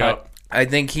walk-in Yep. putt. I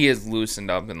think he has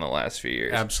loosened up in the last few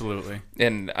years. Absolutely.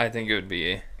 And I think it would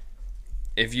be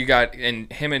if you got and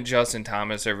him and Justin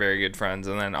Thomas are very good friends,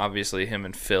 and then obviously him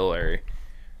and Phil are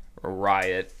a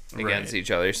riot against each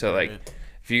other. So like,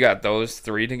 if you got those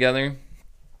three together,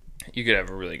 you could have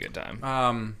a really good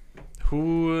time.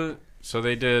 So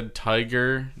they did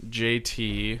Tiger,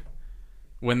 JT,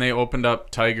 when they opened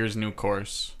up Tiger's new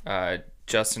course.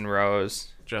 Justin Rose,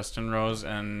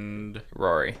 and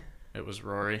Rory. it was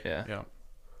Rory. Yeah.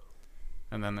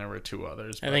 And then there were two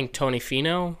others. I think Tony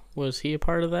Finau, was he a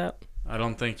part of that? I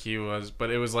don't think he was, but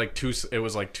it was like two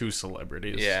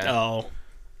celebrities. Yeah. Oh.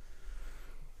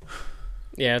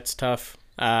 Yeah, it's tough.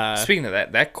 Speaking of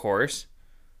that course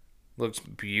looks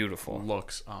beautiful.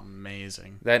 Looks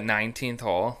amazing. That 19th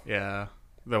hole. Yeah.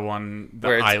 The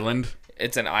Where island.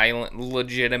 It's an island,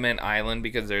 legitimate island,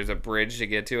 because there's a bridge to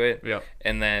get to it. Yep.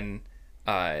 And then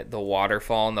the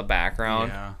waterfall in the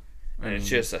background. Yeah. And it's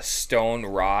just a stone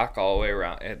rock all the way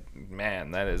around.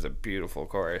 Man, that is a beautiful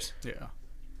course. Yeah.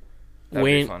 That'd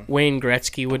be fun. Wayne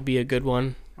Gretzky would be a good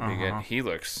one. Be good. He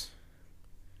looks.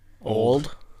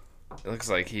 Old. It looks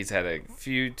like he's had a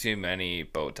few too many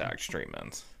Botox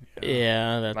treatments.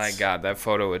 Yeah, that's My God, that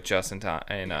photo with Dustin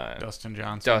Johnson.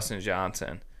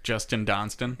 Justin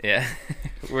Donston. Yeah,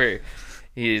 where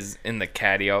he's in the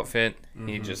caddy outfit.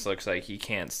 He just looks like he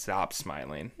can't stop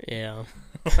smiling. Yeah.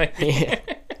 Like,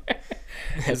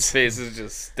 his face is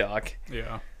just stuck.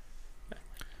 Yeah.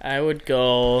 I would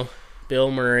go Bill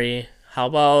Murray. How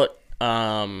about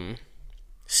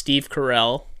Steve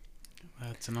Carell?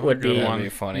 That's another Would good be, one. That'd be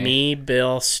funny. Me,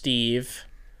 Bill, Steve,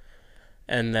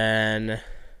 and then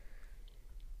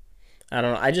I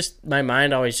don't know. My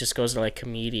mind always just goes to like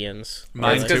comedians.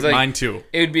 Mine It's too. 'cause, like, Mine too.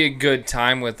 It would be a good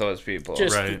time with those people.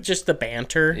 Right. Just the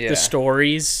banter, Yeah. the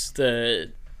stories,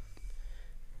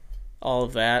 all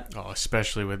of that. Oh,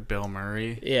 especially with Bill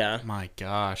Murray. Yeah. My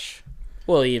gosh.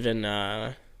 Well, even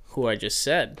who I just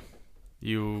said.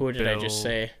 You. Who did Bill, I just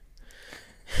say?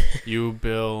 You,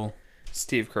 Bill.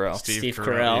 Steve Carell. Steve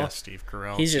Carell. Yeah, Steve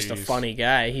Carell. He's just a Jeez. funny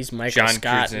guy. He's Michael John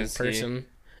Scott in Krasinski. person.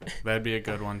 That'd be a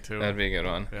good one too. That'd be a good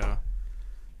one.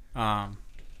 Yeah.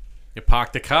 You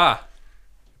parked the car.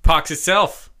 Parks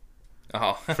itself.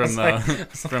 Oh, From the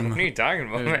from what are you talking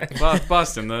about, man?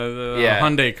 Boston, the Yeah.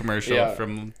 Hyundai commercial Yeah.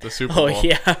 from the Super Bowl. Oh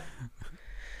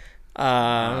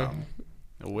yeah.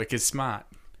 Wicked smart.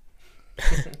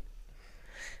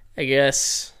 I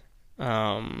guess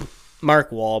Mark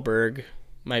Wahlberg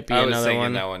might be I was another thinking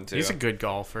one. that one too. He's a good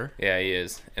golfer. Yeah, he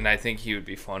is, and I think he would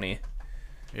be funny.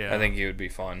 Yeah. I think he would be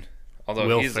fun. Although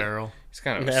Will he's Ferrell. He's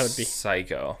kind of That would be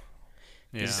psycho.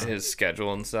 Yeah. His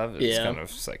schedule and stuff is Yeah. kind of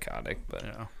psychotic, but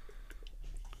Yeah.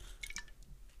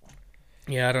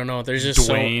 Yeah, I don't know. There's just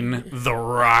Dwayne The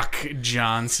Rock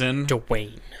Johnson.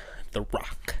 Dwayne The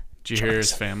Rock. Did you hear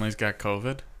his family's got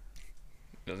COVID?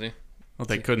 does he? Well,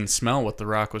 they couldn't smell what The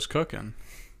Rock was cooking.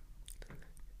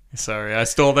 Sorry, I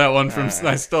stole that one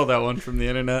from the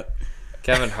internet.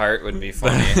 Kevin Hart would be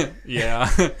funny. Yeah,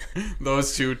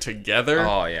 those two together.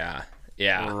 Oh yeah,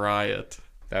 yeah, Riot.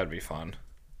 that would be fun.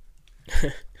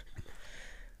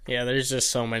 Yeah, there's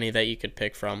just so many that you could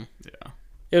pick from. Yeah.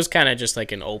 It was kind of just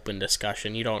like an open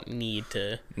discussion. You don't need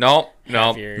to No,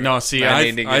 have your... No, see, I I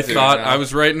need to get through thought it now. I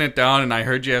was writing it down, and I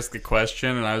heard you ask the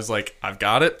question, and I was like, I've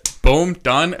got it. Boom,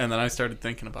 done. And then I started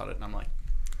thinking about it, and I'm like,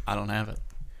 I don't have it.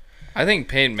 I think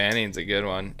Peyton Manning's a good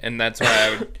one, and that's why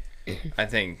I would. I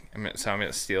think I'm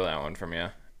gonna steal that one from you.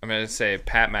 I'm gonna say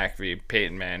Pat McAfee,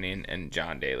 Peyton Manning, and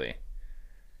John Daly.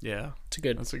 Yeah, It's a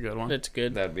good... that's a good one. It's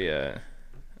good. That'd be a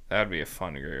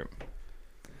fun group.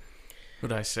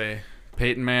 What'd I say?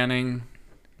 Peyton Manning,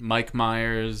 Mike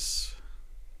Myers.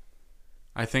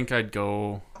 I think I'd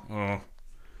go.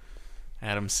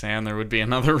 Adam Sandler would be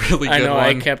another really good I know. one.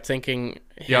 I kept thinking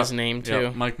his name too.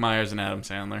 Yep, Mike Myers and Adam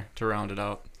Sandler to round it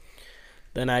out.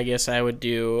 Then I guess I would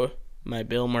do my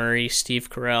Bill Murray, Steve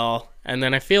Carell, and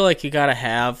then I feel like you gotta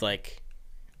have like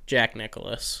Jack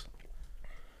Nicklaus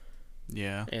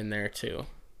Yeah. in there too.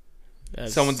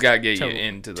 Someone's got to get you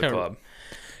into the club,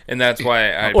 and that's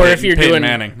why I. Or if you're Peyton doing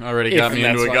Manning already got me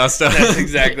that's into why- Augusta. That's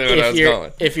exactly what I was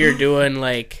going. if you're doing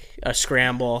like a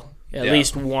scramble, at Yeah.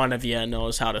 least one of you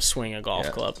knows how to swing a golf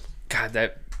Yeah. club. God,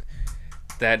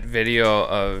 that video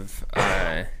of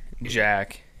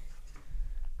Jack.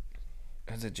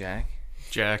 Was it Jack?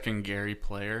 Jack and Gary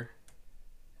Player.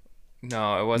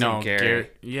 No, it wasn't Gary.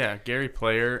 Gary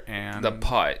Player and The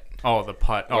putt. Oh, the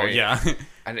putt. Oh, Wait. yeah.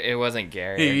 It wasn't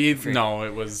Gary. No,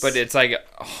 it was. But it's like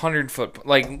 100-foot,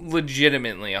 like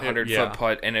legitimately 100-foot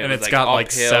putt, and and was it's like got like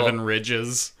uphill, 7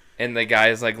 ridges. And the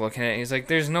guy's like looking at it. He's like,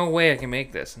 "There's no way I can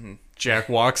make this." And Jack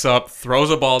walks up, throws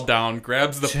a ball down,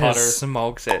 grabs the just putter,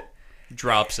 smokes it,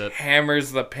 drops it.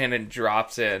 hammers the pin, and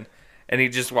drops in. And he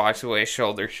just walks away,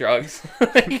 shoulder shrugs.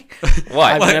 Like,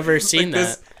 what? I've never seen that.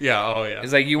 This, yeah. Oh, yeah.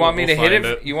 He's like, "You want me to We'll hit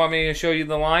find it? You want me to show you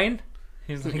the line?"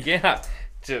 He's like, "Yeah."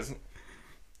 Just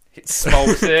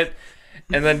smokes it,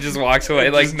 and then just walks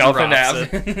away like Just nothing drops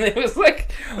happened. It was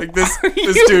like This are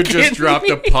this you dude just kidding dropped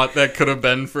me? a putt that could have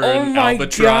been for Oh an my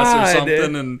albatross God. or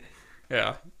something, and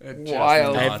yeah, it just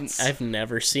Wild. nuts. I've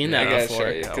never seen I that gotta before. show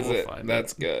you Yeah, because we'll find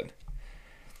that's good.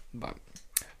 But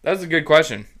that's a good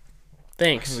question.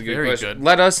 Thanks. That's a good Very question. good.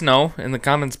 Let us know in the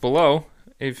comments below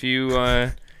if you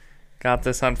got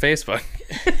this on Facebook.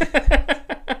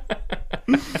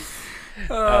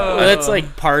 Well, that's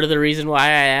like part of the reason why I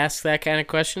ask that kind of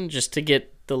question, just to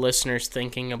get the listeners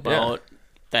thinking about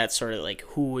that sort of like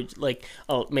who would like.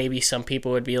 Oh, maybe some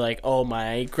people would be like, "Oh,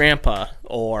 my grandpa,"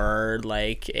 or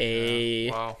like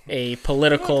a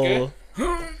political.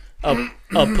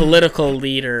 A political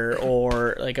leader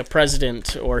or like a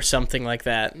president or something like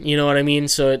that. You know what I mean?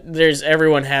 So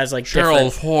everyone has like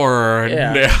Gerald Ford.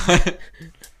 Yeah.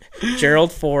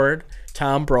 Gerald Ford,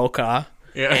 Tom Brokaw,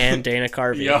 Yeah. and Dana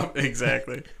Carvey. Yep,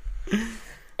 exactly.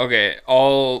 Okay,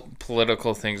 all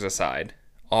political things aside,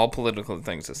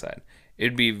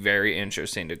 it'd be very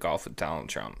interesting to golf with Donald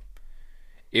Trump.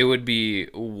 It would be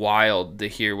wild to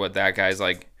hear what that guy's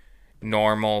like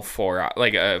normal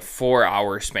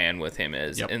 4-hour span with him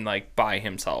is, and like by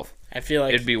himself. I feel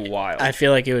like It'd be wild. I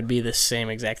feel like it would be the same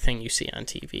exact thing you see on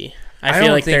TV. I feel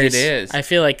don't like think it there's, is. I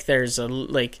feel like there is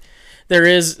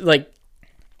like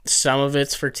some of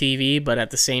it's for TV, but at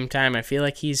the same time, I feel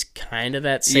like he's kind of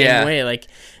that same way. Like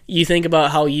you think about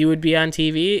how you would be on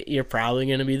TV, you're probably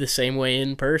going to be the same way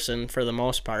in person for the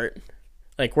most part.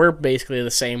 Like we're basically the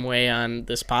same way on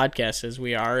this podcast as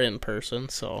we are in person.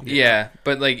 So yeah,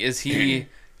 but like, is he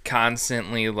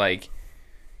constantly like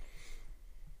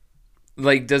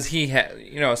does he have,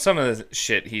 some of the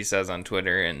shit he says on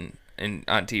Twitter and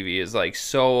on TV is like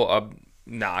so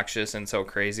obnoxious and so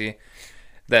crazy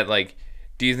that like,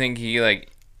 do you think he like,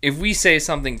 if we say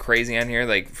something crazy on here,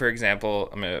 like for example,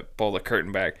 I'm gonna pull the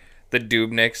curtain back, the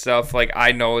Dubnik stuff, like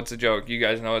I know it's a joke, you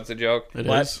guys know it's a joke. It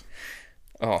What? is.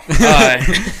 Oh,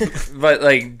 but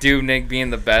like Dubnik being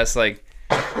the best, I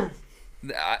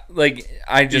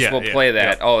just will play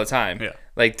that all the time. Yeah.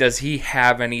 Like, does he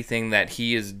have anything that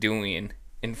he is doing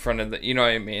in front of the? You know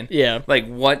what I mean? yeah, Like,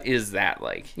 what is that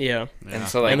like? yeah. And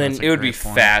so like, And then- it would be That's a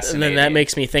great point. And fascinating. then that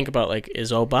makes me think about like,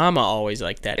 is Obama always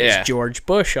like that? Yeah. Is George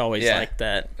Bush always Yeah. like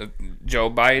that?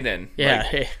 Joe Biden. Yeah.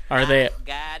 Like,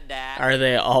 Are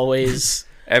they always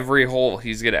every hole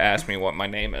he's gonna ask me what my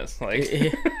name is. Like,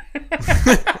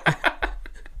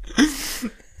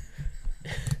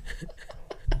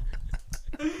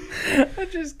 I'm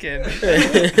just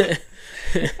kidding.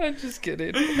 I'm just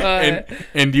kidding.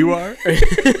 And you are?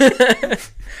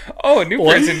 Oh, a new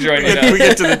person joining us. We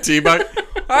get to the tee box.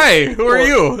 Hi, who are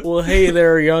you? Well, hey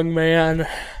there, young man.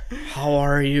 How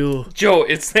are you? Joe,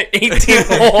 it's the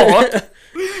 18th hole.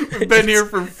 We've been here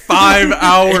for 5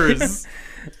 hours.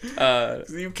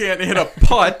 You can't hit a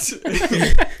putt.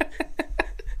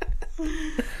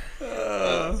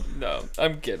 No,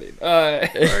 I'm kidding.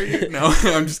 Are you? No,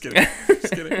 I'm just kidding.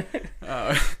 Just kidding.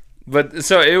 But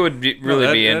so it would be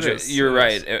really be that interesting. is- You're that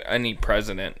right. is- Any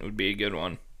president would be a good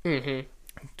one. Mm-hmm.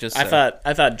 Just I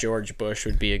thought George Bush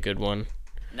would be a good one.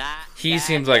 he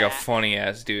seems like a funny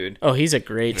ass dude. Oh, he's a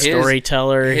great His-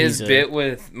 storyteller. His He's bit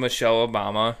with Michelle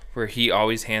Obama, where he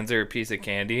always hands her a piece of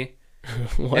candy.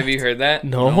 What? Have you heard that?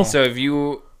 No. So if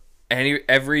you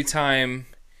every time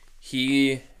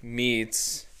he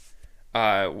meets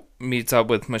up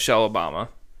with Michelle Obama,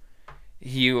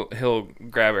 he'll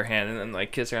grab her hand and then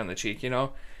like kiss her on the cheek, you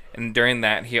know. And during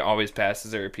that, he always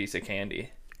passes her a piece of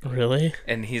candy. Really?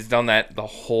 And he's done that the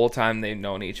whole time they've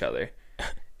known each other.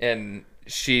 And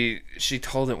she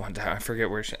told it one time. I forget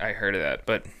where I heard of that,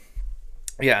 but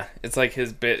yeah, it's like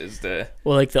his bit is the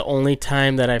Well, like the only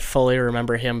time that I fully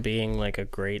remember him being like a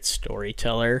great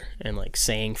storyteller and like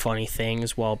saying funny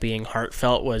things while being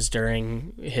heartfelt was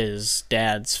during his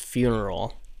dad's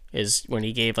funeral. Is when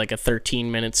he gave like a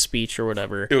 13-minute speech or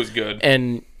whatever. it was good.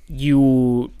 And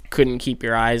you couldn't keep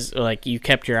your eyes, like you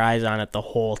kept your eyes on it the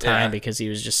whole time Yeah. because he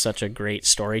was just such a great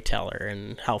storyteller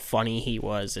and how funny he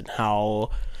was and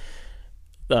how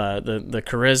the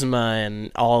charisma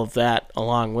and all of that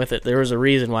along with it. There was a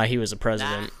reason why he was a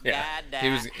president. Yeah, he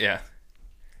was. Yeah,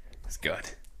 it's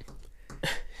good.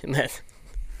 And that,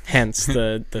 hence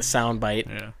the soundbite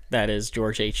Yeah. that is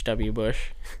George H.W. Bush.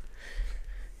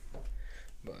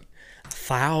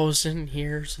 1,000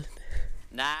 years.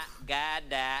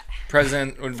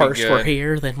 President would be First good. we're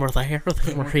here, then we're there,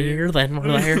 then we're here, then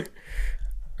we're there.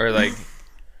 Or like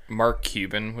Mark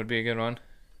Cuban would be a good one.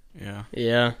 Yeah.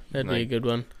 Yeah, that'd be a Like- good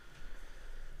one.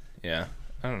 Yeah,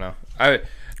 I don't know.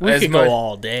 We as could much, go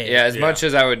all day. Yeah, as much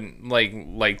as I would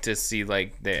like to see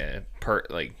like the or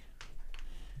like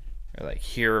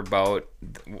hear about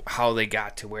how they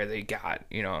got to where they got,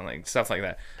 you know, and like stuff like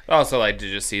that. I also like to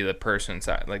just see the person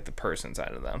side, like the person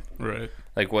side of them, Right.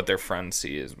 like what their friends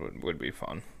see would be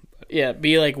fun. Yeah,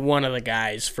 be like one of the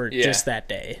guys for Yeah. just that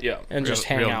day. Yeah. And just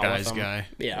hang real out guys with them. guy.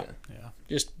 Yeah. Yeah.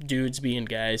 Just dudes being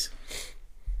guys.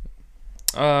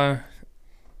 What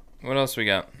else we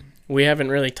got? We haven't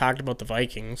really talked about the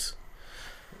Vikings.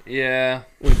 Yeah.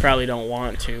 We probably don't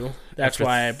want to. That's After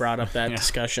why I brought up that yeah.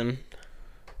 discussion.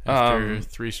 After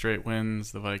 3 straight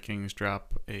wins, the Vikings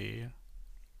drop a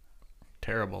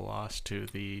terrible loss to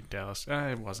the Dallas.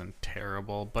 It wasn't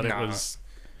terrible, but Nah.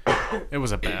 it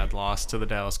was a bad loss to the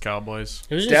Dallas Cowboys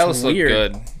It was just Dallas weird.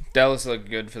 looked good. Dallas looked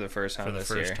good for the first time for the this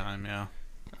first year. time. Yeah.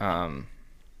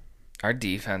 Our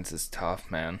defense is tough,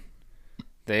 man.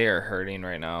 They are hurting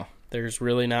right now. There's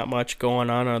really not much going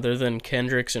on other than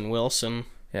Kendricks and Wilson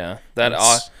Yeah, that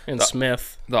and the-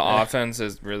 Smith. the offense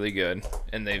is really good,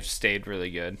 and they've stayed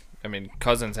really good. I mean,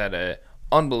 Cousins had a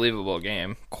unbelievable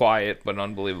game, quiet but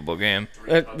unbelievable game.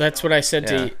 That's what I said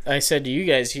Yeah. I said to you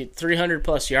guys. He 300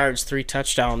 plus yards, 3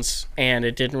 touchdowns, and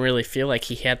it didn't really feel like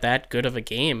he had that good of a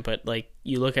game. But like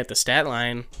you look at the stat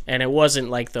line, and it wasn't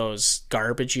like those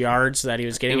garbage yards that he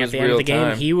was getting It at was the end of the real game.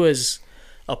 time. He was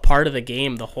a part of the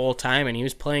game the whole time, and he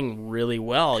was playing really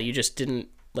well. You just didn't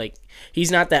like.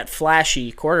 He's not that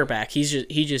flashy quarterback. He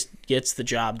just gets the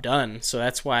job done. So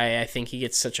that's why I think he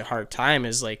gets such a hard time.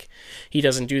 Is like he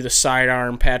doesn't do the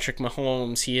sidearm Patrick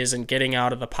Mahomes. He isn't getting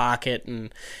out of the pocket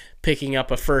and picking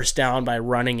up a first down by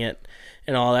running it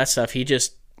and all that stuff.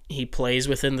 He plays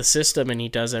within the system and he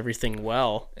does everything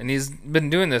well. And he's been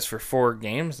doing this for 4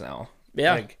 games now.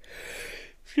 Yeah. Like,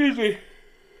 excuse me.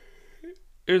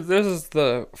 This is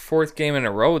the 4th game in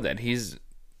a row that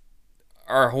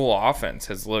our whole offense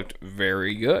has looked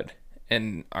very good.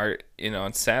 And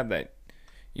it's sad that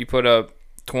you put up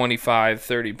 25,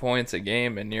 30 points a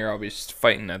game and you're always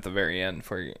fighting at the very end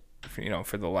for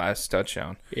the last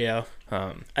touchdown. Yeah.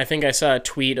 I think I saw a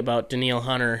tweet about Danielle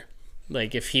Hunter.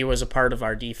 Like, if he was a part of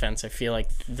our defense, I feel like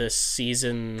this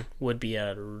season would be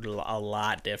a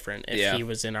lot different if he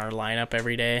was in our lineup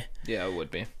every day. Yeah, it would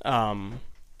be.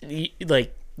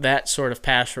 Like, that sort of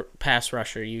pass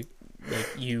rusher,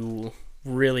 you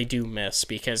really do miss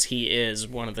because he is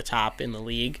one of the top in the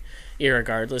league,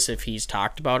 irregardless if he's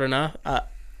talked about enough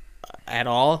at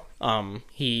all.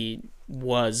 He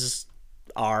was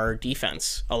our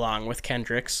defense along with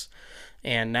Kendricks.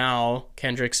 And now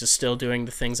Kendricks is still doing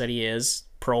the things that he is.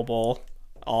 Pro Bowl,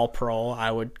 all pro,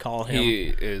 I would call him. He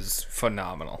is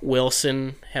phenomenal.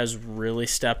 Wilson has really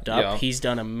stepped up. Yeah. He's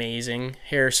done amazing.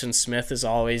 Harrison Smith is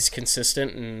always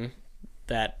consistent and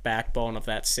that backbone of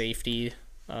that safety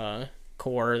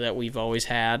core that we've always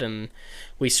had, and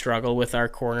we struggle with our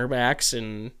cornerbacks,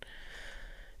 and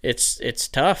it's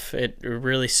tough. It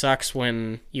really sucks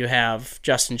when you have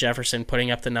Justin Jefferson putting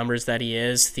up the numbers that he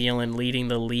is, Thielen leading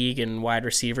the league in wide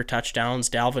receiver touchdowns,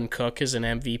 Dalvin Cook is an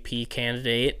MVP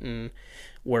candidate, and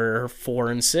we're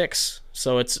 4-6.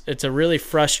 So it's a really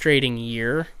frustrating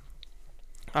year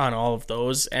on all of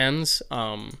those ends.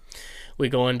 We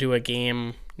go into a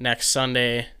game next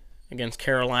Sunday against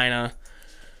Carolina,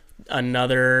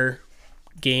 another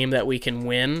game that we can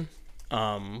win.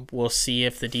 We'll see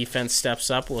if the defense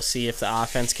steps up. We'll see if the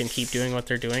offense can keep doing what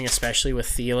they're doing, especially with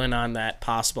Thielen on that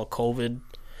possible COVID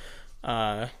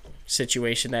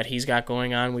situation that he's got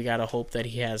going on. We got to hope that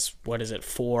he has,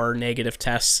 4 negative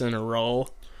tests in a row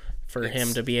for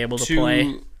him to be able to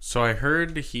play. So I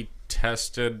heard he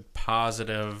tested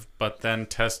positive, but then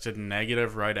tested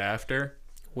negative right after.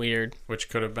 Weird. Which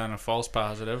could have been a false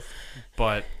positive,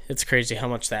 but it's crazy how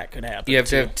much that could happen. You have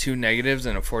to have 2 negatives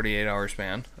in a 48-hour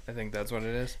span. I think that's what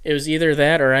it is. It was either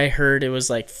that, or I heard it was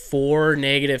like 4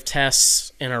 negative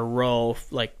tests in a row,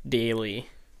 like daily,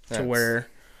 That's to where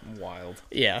wild.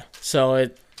 Yeah. So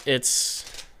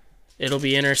it'll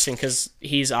be interesting because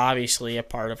he's obviously a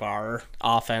part of our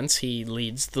offense. He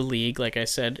leads the league, like I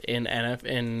said,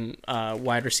 in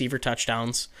wide receiver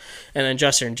touchdowns, and then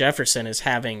Justin Jefferson is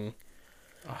having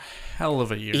hell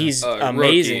of a year. He's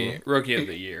amazing. Rookie of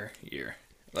the year.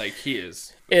 Like, he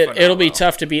is It'll be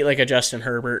tough to beat like a Justin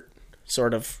Herbert,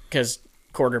 sort of, because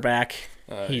quarterback.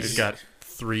 He's got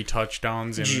 3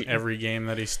 touchdowns in every game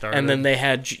that he started. And then they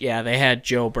had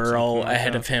Joe Burrow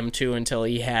ahead of him too until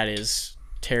he had his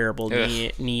terrible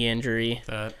knee injury.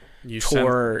 That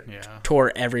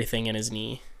tore everything in his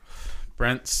knee.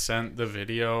 Brent sent the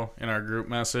video in our group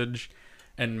message,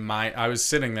 and I was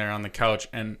sitting there on the couch,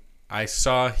 and I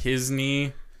saw his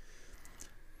knee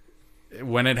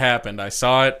when it happened. I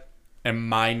saw it, and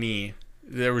my knee.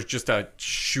 There was just a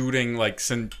shooting, that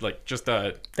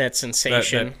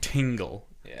sensation, that tingle.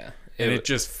 Yeah, and it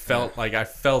just felt like I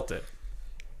felt it.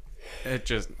 It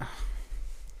just,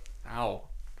 ow.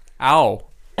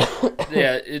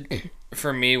 Yeah,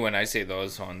 for me, when I say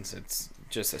those ones, it's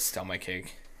just a stomach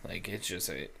ache. Like, it's just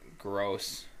a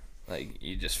gross. Like,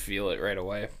 you just feel it right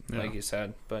away, like you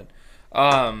said. But,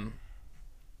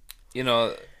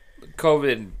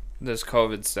 this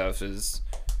COVID stuff is.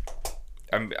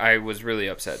 I was really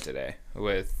upset today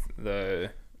with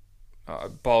the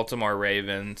Baltimore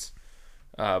Ravens.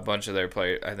 A bunch of their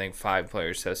players, I think 5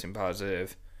 players testing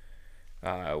positive,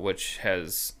 which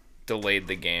has delayed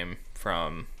the game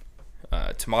from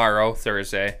tomorrow,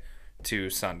 Thursday, to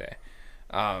Sunday.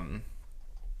 I'm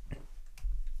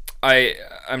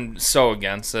so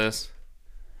against this.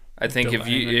 I think if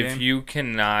you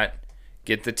cannot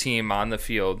get the team on the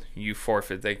field, you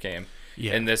forfeit that game.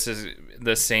 Yeah. And this is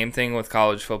the same thing with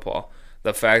college football.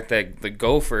 The fact that the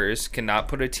Gophers cannot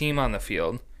put a team on the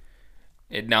field,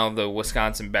 and now the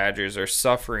Wisconsin Badgers are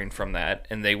suffering from that,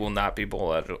 and they will not be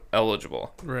bowl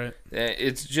eligible. Right.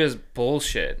 It's just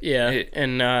bullshit. Yeah,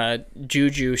 and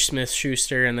Juju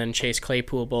Smith-Schuster and then Chase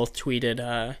Claypool both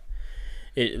tweeted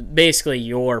basically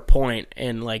your point,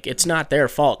 and like, it's not their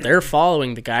fault. They're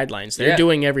following the guidelines. They're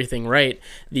doing everything right.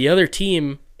 The other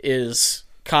team is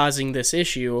causing this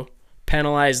issue.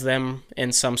 Penalize them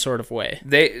in some sort of way.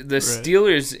 The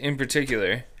Steelers in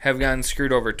particular have gotten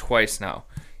screwed over twice now.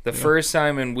 The first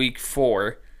time in week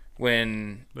 4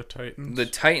 when the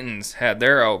Titans had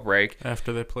their outbreak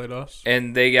after they played us,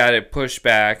 and they got it pushed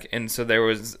back, and so there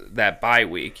was that bye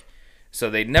week. So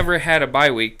they never had a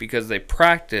bye week because they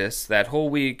practiced that whole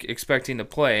week expecting to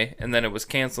play, and then it was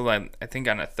canceled on, I think,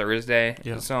 on a Thursday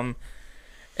or something.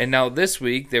 And now this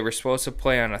week, they were supposed to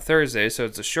play on a Thursday, so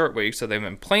it's a short week, so they've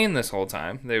been playing this whole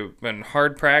time. They've been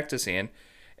hard practicing,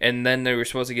 and then they were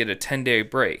supposed to get a 10-day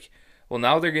break. Well,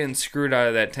 now they're getting screwed out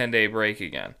of that 10-day break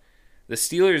again. The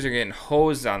Steelers are getting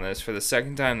hosed on this for the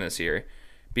second time this year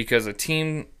because a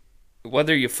team,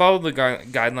 whether you follow the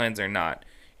guidelines or not,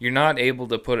 you're not able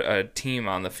to put a team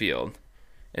on the field.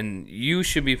 And you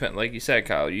should be, like you said,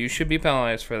 Kyle, you should be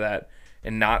penalized for that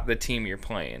and not the team you're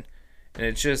playing. And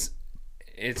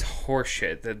it's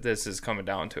horseshit that this is coming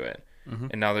down to it. Mm-hmm.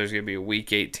 And now there's going to be a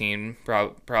week 18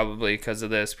 probably because of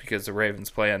this, because the Ravens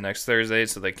play on next Thursday,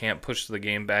 so they can't push the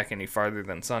game back any farther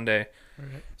than Sunday.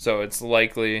 Right. So it's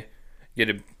likely going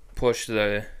to push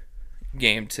the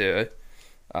game to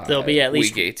There'll be at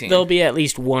least week 18. there'll be at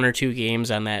least 1 or 2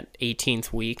 games on that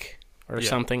 18th week or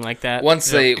something like that. Once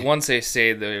they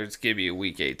say there's gonna be a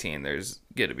week 18, there's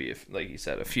gonna be, like you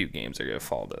said, a few games are gonna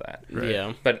fall to that.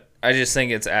 Yeah. But I just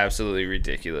think it's absolutely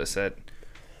ridiculous that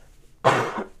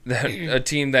a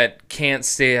team that can't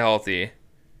stay healthy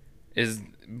is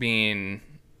being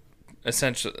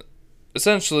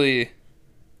essentially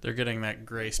They're getting that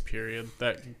grace period,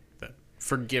 that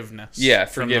forgiveness. yeah,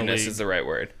 from the forgiveness league. is the right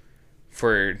word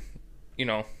for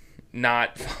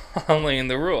not following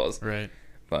the rules. Right.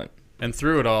 But And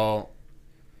through it all,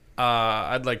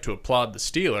 I'd like to applaud the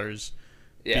Steelers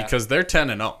yeah, because they're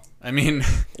 10-0. I mean,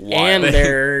 And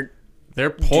they're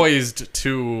poised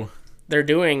to they're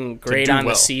doing great do on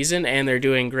well. the season, and they're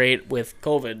doing great with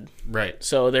COVID. right.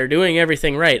 So they're doing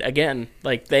everything right. Again,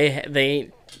 like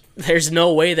they there's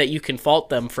no way that you can fault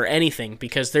them for anything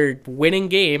because they're winning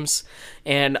games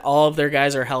and all of their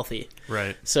guys are healthy.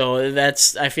 Right. So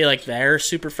I feel like they're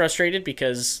super frustrated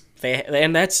because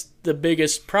and that's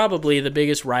probably the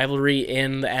biggest rivalry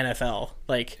in the NFL.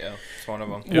 Like yeah, it's one of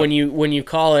them. when you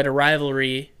call it a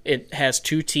rivalry, it has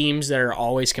two teams that are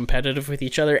always competitive with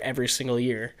each other every single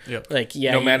year. Yep. Like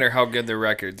No matter how good their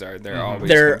records are, they're always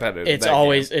they're competitive. it's that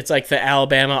always game. it's like the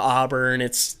Alabama Auburn.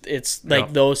 It's like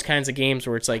Yeah. those kinds of games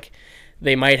where it's like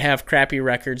they might have crappy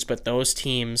records, but those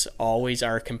teams always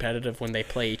are competitive when they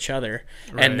play each other.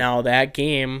 Right. And now that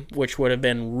game, which would have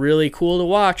been really cool to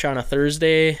watch on a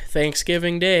Thursday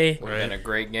Thanksgiving Day, Would have been a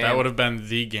great game. That would have been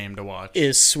the game to watch.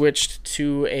 is switched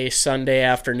to a Sunday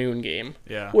afternoon game.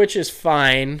 Yeah. Which is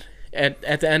fine. At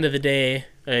the end of the day,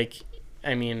 like,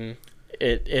 I mean,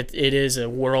 it is a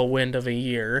whirlwind of a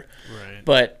year. Right.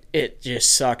 But it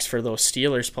just sucks for those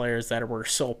Steelers players that were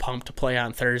so pumped to play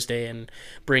on Thursday and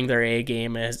bring their A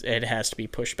game as it has to be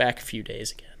pushed back a few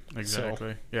days again.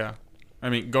 Exactly. Yeah. I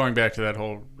mean, going back to that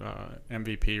whole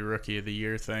MVP Rookie of the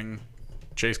Year thing,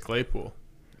 Chase Claypool.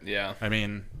 Yeah. I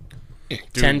mean,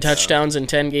 10 touchdowns in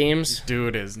 10 games.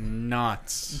 Dude is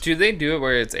nuts. Do they do it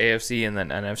where it's AFC and then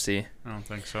NFC? I don't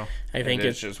think so. I think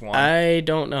it's it's just one. I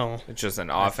don't know. It's just an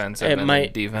offensive It and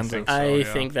might- then defensive. So, I yeah.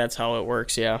 think that's how it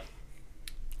works, yeah.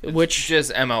 It's Which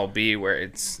just MLB where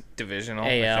it's divisional.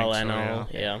 AL, so, NL,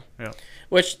 yeah. Yeah.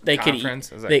 Which they Conference?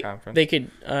 could Is that they, conference? they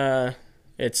could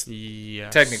it's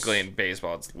Yes. Technically in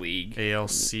baseball, it's league.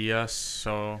 ALCS,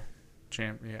 so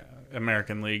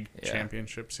American League Yeah.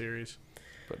 Championship Series.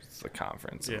 But it's the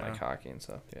conference Yeah. and like hockey and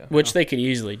stuff. Yeah. which they could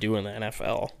easily do in the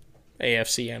NFL.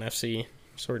 AFC, NFC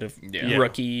sort of Yeah.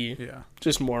 rookie, Yeah.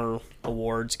 just more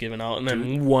awards given out and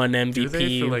then one Do MVP.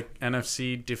 they for like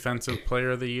NFC Defensive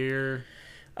Player of the Year?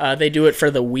 They do it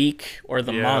for the week or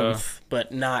the Yeah. month,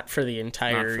 but not for the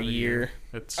entire Not for the year.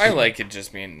 It's I like it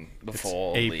just being the it's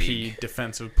full AP league.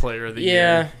 Defensive Player of the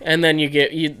Yeah, Year. and then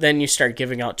you start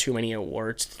giving out too many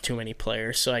awards to too many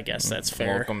players. So I guess that's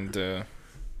fair. Welcome to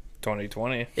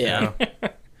 2020. Yeah.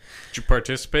 Did you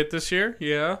participate this year?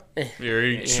 Yeah.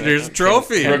 Here's a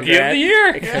trophy. Rookie of the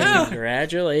year.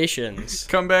 Congratulations.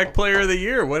 Comeback Player of the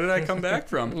Year. What did I come back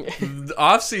from?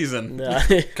 Off season.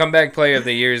 Comeback player of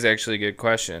the year is actually a good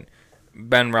question.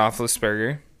 Ben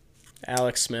Roethlisberger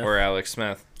Alex Smith. or Alex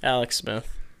Smith? Alex Smith.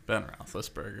 Ben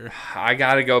Roethlisberger. I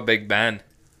gotta go Big Ben.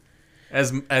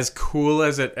 As cool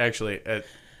as it actually, it's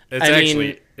I mean-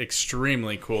 actually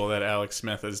extremely cool that Alex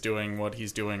Smith is doing what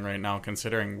he's doing right now,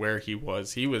 considering where he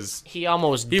was. He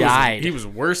almost died. he was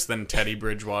worse than Teddy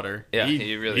Bridgewater. Yeah,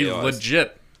 he really he was.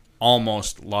 legit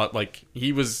almost like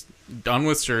he was done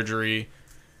with surgery,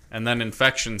 and then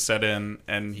infection set in,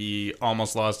 and he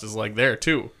almost lost his leg there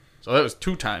too. So that was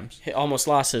 2 times. He almost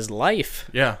lost his life.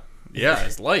 Yeah,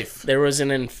 his life. There was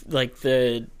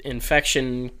the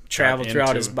infection traveled Got throughout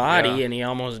into- his body, yeah. and he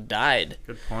almost died.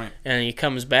 Good point. And he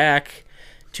comes back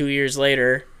 2 years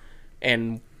later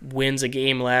and wins a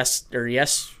game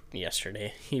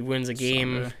yesterday. He wins a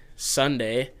game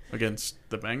Sunday. Against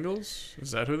the Bengals?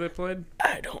 Is that who they played?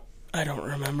 I don't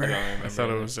remember. I thought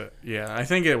it was. I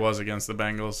think it was against the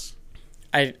Bengals.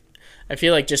 I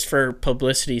feel like just for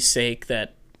publicity's sake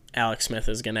that Alex Smith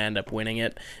is going to end up winning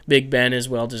it. Big Ben is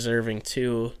well deserving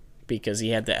too because he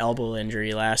had the elbow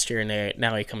injury last year and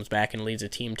now he comes back and leads a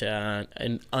team to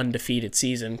an undefeated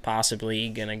season, possibly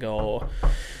going to go.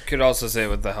 Could also say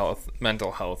with the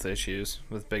mental health issues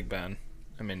with Big Ben.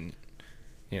 I mean,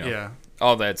 Yeah.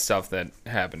 all that stuff that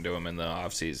happened to him in the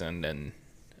offseason,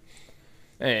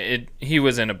 and he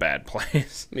was in a bad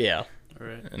place, Yeah.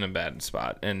 Right. in a bad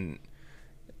spot, and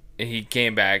he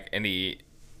came back and he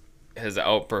has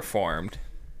outperformed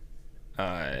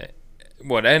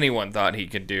what anyone thought he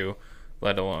could do,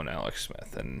 let alone Alex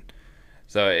Smith. And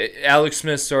so Alex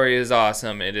Smith's story is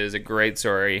awesome. It is a great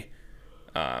story.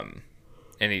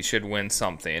 and he should win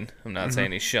something. I'm not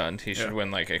saying he shouldn't. He should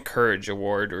win like a Courage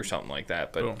Award or something like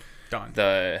that. But Boom.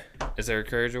 Done. Is there a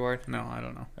Courage Award? No, I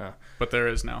don't know. Oh. But there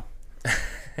is now.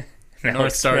 And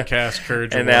North Star Cast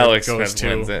Courage and Award Alex goes Smith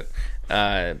to wins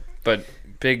it. But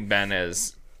Big Ben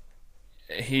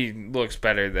he looks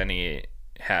better than he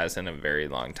has in a very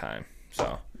long time.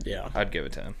 So Yeah. I'd give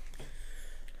it to him.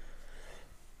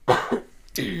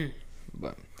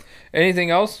 But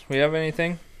anything else? We have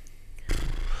anything?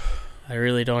 I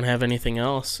really don't have anything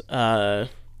else.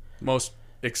 most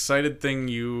excited thing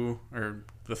or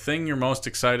the thing you're most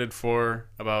excited for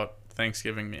about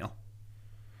Thanksgiving meal.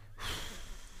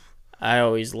 I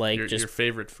always like Your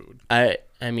favorite food. I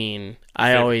mean, I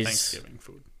Favorite always Thanksgiving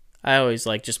food. I always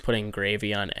like just putting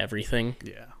gravy on everything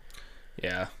Yeah.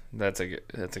 Yeah, that's a good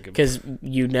because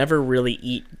you never really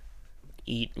eat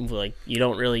like you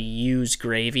don't really use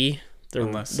gravy the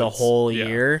Unless the it's- whole yeah.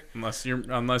 year. Unless you've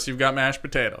got mashed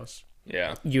potatoes.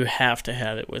 Yeah. You have to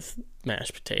have it with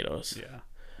mashed potatoes. Yeah.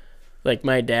 Like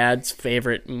my dad's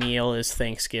favorite meal is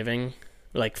Thanksgiving,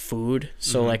 like food.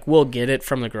 So like we'll get it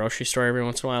from the grocery store every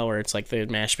once in a while, where it's like the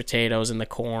mashed potatoes and the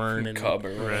corn and Cover.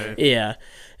 Right. yeah,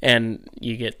 and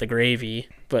you get the gravy,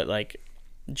 but like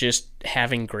just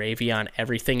having gravy on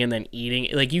everything and then eating,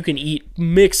 like you can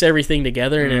mix everything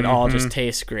together and it all just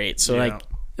tastes great. So Yeah. like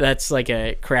that's like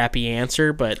a crappy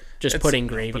answer, but just putting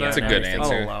gravy But on that's a good everything.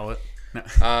 answer. I'll allow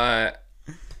it.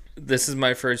 This is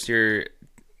my first year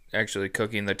actually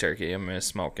cooking the turkey. I'm gonna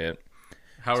smoke it.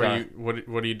 How So- are you?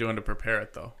 What are you doing to prepare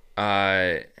it though?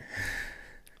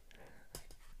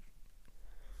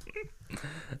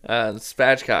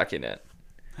 Spatchcocking it.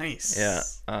 Nice. Yeah.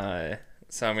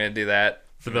 So I'm gonna do that.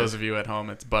 For those of you at home,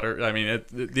 it's butter. I mean,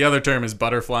 the other term is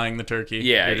butterflying the turkey.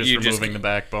 Yeah, you're just you just- removing the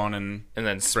backbone and And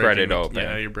then spread it breaking the- open.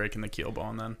 Yeah, you're breaking the keel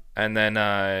bone then. And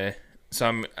then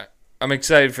so I'm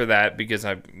excited for that because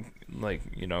I've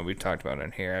we talked about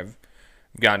it here. I've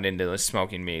gotten into the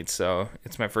smoking meat, so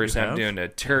it's my first You time have? doing a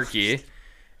turkey.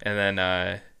 And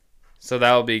then so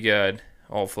that'll be good,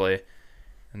 hopefully.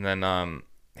 And then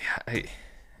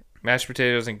mashed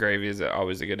potatoes and gravy is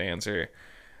always a good answer.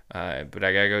 But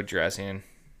I gotta go dressing,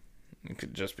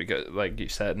 just because, like you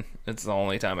said, it's the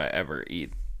only time I ever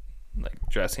eat like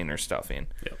dressing or stuffing.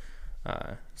 Yep.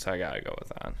 So I gotta go with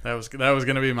that. That was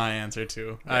gonna be my answer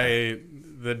too. Yeah.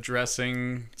 The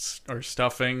dressing or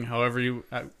stuffing, however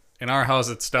in our house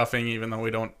it's stuffing, even though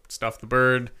we don't stuff the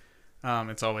bird.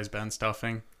 It's always been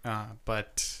stuffing.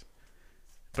 But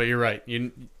you're right.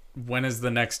 When is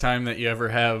the next time that you ever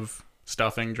have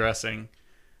stuffing dressing?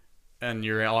 And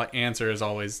your answer is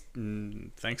always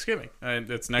Thanksgiving.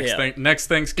 It's next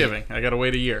Thanksgiving. I gotta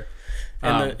wait a year.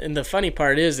 And the funny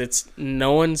part is, it's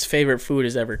no one's favorite food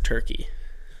is ever turkey.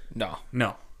 No.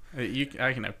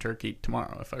 I can have turkey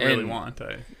tomorrow if I really And- want.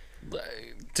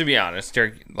 To be honest,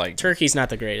 Turkey's not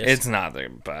the greatest. it's not the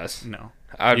best. No.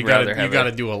 I'd you rather gotta, have you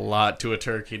gotta do a lot to a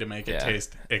turkey to make it Yeah.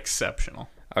 taste exceptional.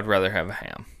 I'd rather have a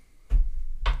ham.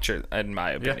 Sure, in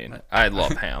my opinion, Yeah. I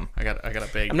love ham. I got a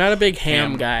big. I'm not a big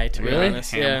ham guy, to be Really?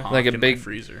 honest. ham Yeah, hock Like a in my big-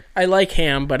 freezer. I like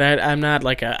ham, but I'm not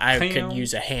like I Ham? could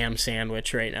use a ham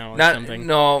sandwich right now or Not something.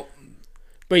 no,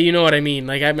 But you know what I mean.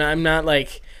 Like I'm not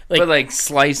like but like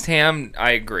sliced ham,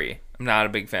 I agree. I'm not a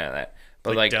big fan of that.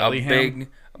 But Like like a deli ham? big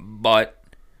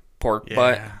pork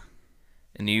butt, Yeah.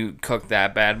 and you cook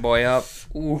that bad boy up.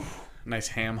 Ooh, Nice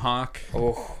ham hock.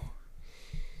 oh,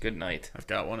 good night. I've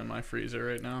got one in my freezer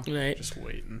right now. Right. Just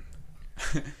waiting.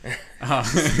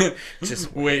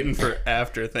 Just waiting for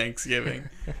after Thanksgiving.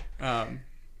 But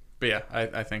yeah,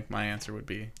 I think my answer would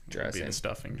be Dressing. the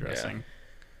stuffing dressing,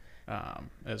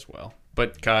 as well.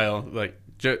 But Kyle, like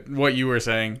what you were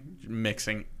saying,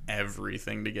 mixing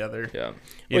everything together. Yeah.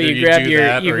 well, Either you grab do your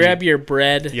that you or grab your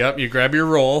bread, Yep, you grab your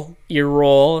roll. your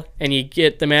roll, and you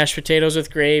get the mashed potatoes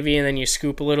with gravy, and then you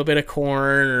scoop a little bit of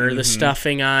corn or the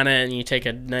stuffing on it, and you take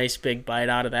a nice big bite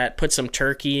out of that. Put some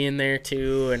turkey in there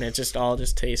too, and it just all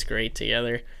tastes great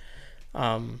together.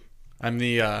 I'm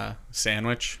the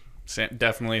sandwich,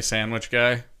 definitely a sandwich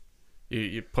guy.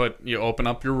 You open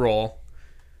up your roll,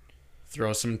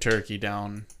 throw some turkey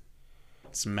down,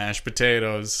 some mashed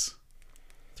potatoes,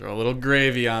 throw a little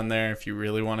gravy on there. If you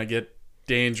really want to get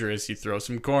dangerous, you throw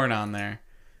some corn on there.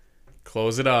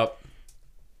 Close it up.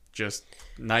 Just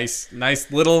nice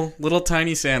little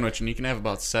tiny sandwich, and you can have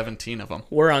about 17 of them.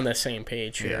 We're on the same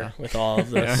page here Yeah. with all of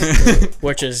this,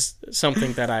 which is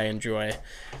something that I enjoy.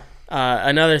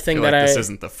 Another thing I feel that like this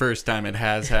isn't the first time it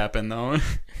has happened, though.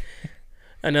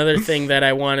 Another thing that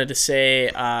I wanted to say,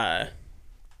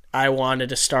 I wanted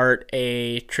to start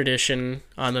a tradition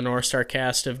on the North Star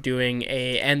Cast of doing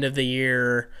a end of the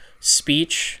year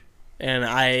speech, and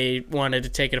I wanted to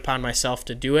take it upon myself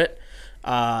to do it.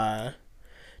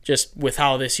 Just with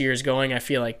how this year is going, I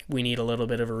feel like we need a little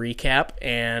bit of a recap,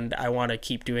 and I want to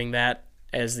keep doing that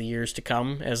as the years to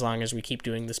come, as long as we keep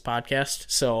doing this podcast.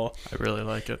 So I really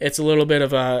like it. it's a little bit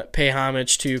of a pay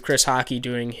homage to Chris Hockey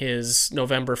doing his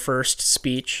November 1st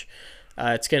speech.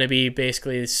 It's going to be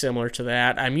basically similar to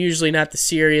that. I'm usually not the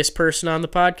serious person on the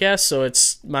podcast, so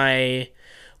it's my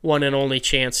one and only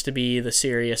chance to be the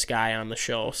serious guy on the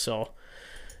show. So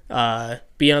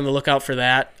be on the lookout for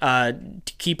that.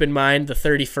 Keep in mind the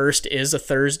 31st is a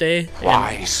Thursday.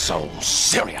 Why so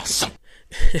serious?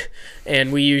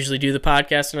 And we usually do the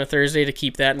podcast on a Thursday to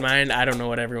keep that in mind. I don't know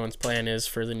what everyone's plan is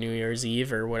for the New Year's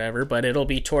Eve or whatever, but it'll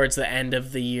be towards the end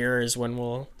of the year is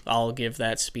when I'll give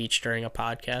that speech during a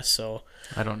podcast. So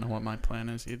I don't know what my plan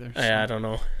is either. So. I don't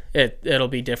know. It'll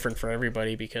be different for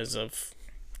everybody because of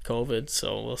COVID,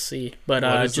 so we'll see. But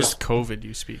what is just this COVID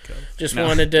you speak of? Just No.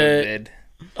 wanted to.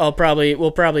 COVID.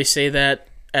 We'll probably say that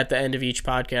at the end of each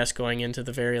podcast going into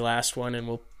the very last one,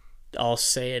 and I'll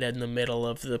say it in the middle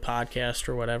of the podcast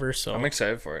or whatever. So I'm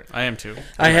excited for it. I am too.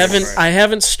 I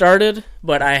haven't started,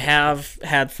 but I have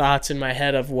had thoughts in my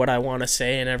head of what I want to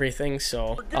say and everything.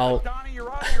 So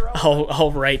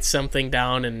I'll write something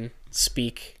down and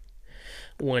speak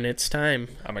when it's time.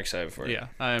 I'm excited for it. Yeah,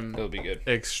 I'm It'll be good.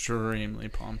 extremely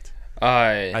pumped.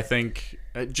 I I think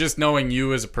just knowing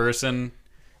you as a person,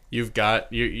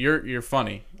 you're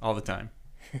funny all the time,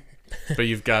 but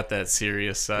you've got that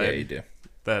serious side. yeah, you do.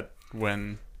 That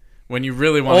when you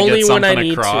really want to Only get when I something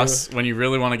need across, to. when you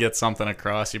really want to get something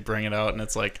across, you bring it out, and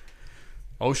it's like,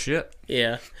 oh shit.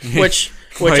 Yeah, which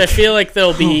I Like- feel like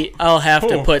I'll have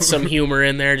to put some humor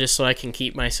in there just so I can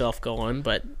keep myself going.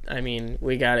 But I mean,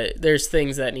 we got it. There's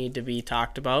things that need to be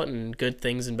talked about, and good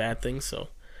things and bad things. So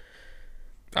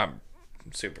I'm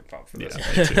super pumped for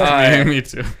this. Yeah, me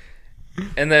too.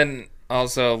 And then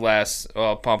also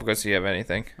Pompous, do you have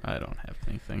anything? I don't have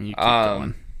anything. You keep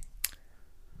going.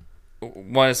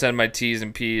 Want to send my T's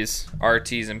and P's, our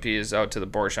T's and P's out to the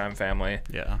Borsheim family.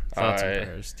 Yeah, thoughts and I-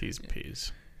 prayers, T's and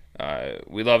P's.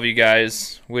 We love you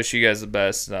guys. Wish you guys the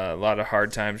best. A lot of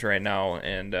hard times right now,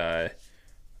 and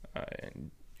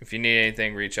if you need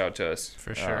anything, reach out to us.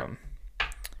 For sure.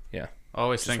 Yeah.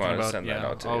 Always Just thinking wanted to about send that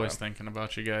out to you. always thinking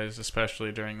about you guys,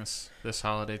 especially during this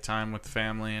holiday time with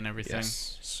family and everything.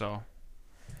 Yes. So,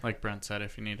 like Brent said,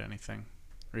 if you need anything,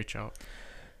 reach out.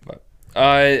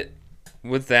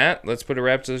 With that, let's put a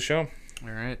wrap to the show. All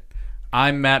right.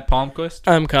 I'm Matt Palmquist.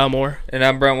 I'm Kyle Moore. And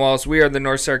I'm Brent Wallace. We are the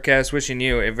North Star Cast, wishing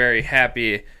you a very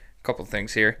happy couple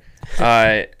things here.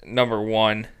 Number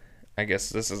one, I guess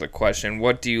this is a question.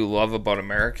 What do you love about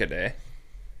America Day?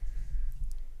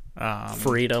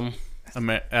 Freedom.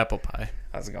 Apple pie.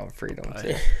 I was going freedom.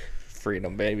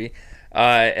 Freedom, baby.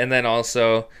 And then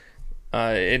also,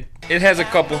 it has a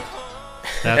couple.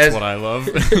 That's what I love.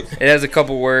 It has a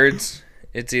couple words.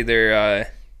 It's either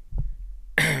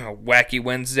Wacky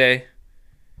Wednesday,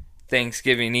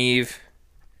 Thanksgiving Eve,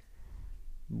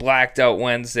 Blacked Out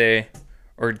Wednesday,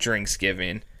 or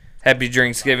Drinksgiving. Happy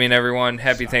Drinksgiving, everyone.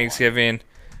 Happy Thanksgiving.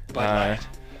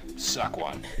 Suck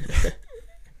one.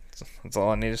 That's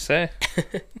all I need to say.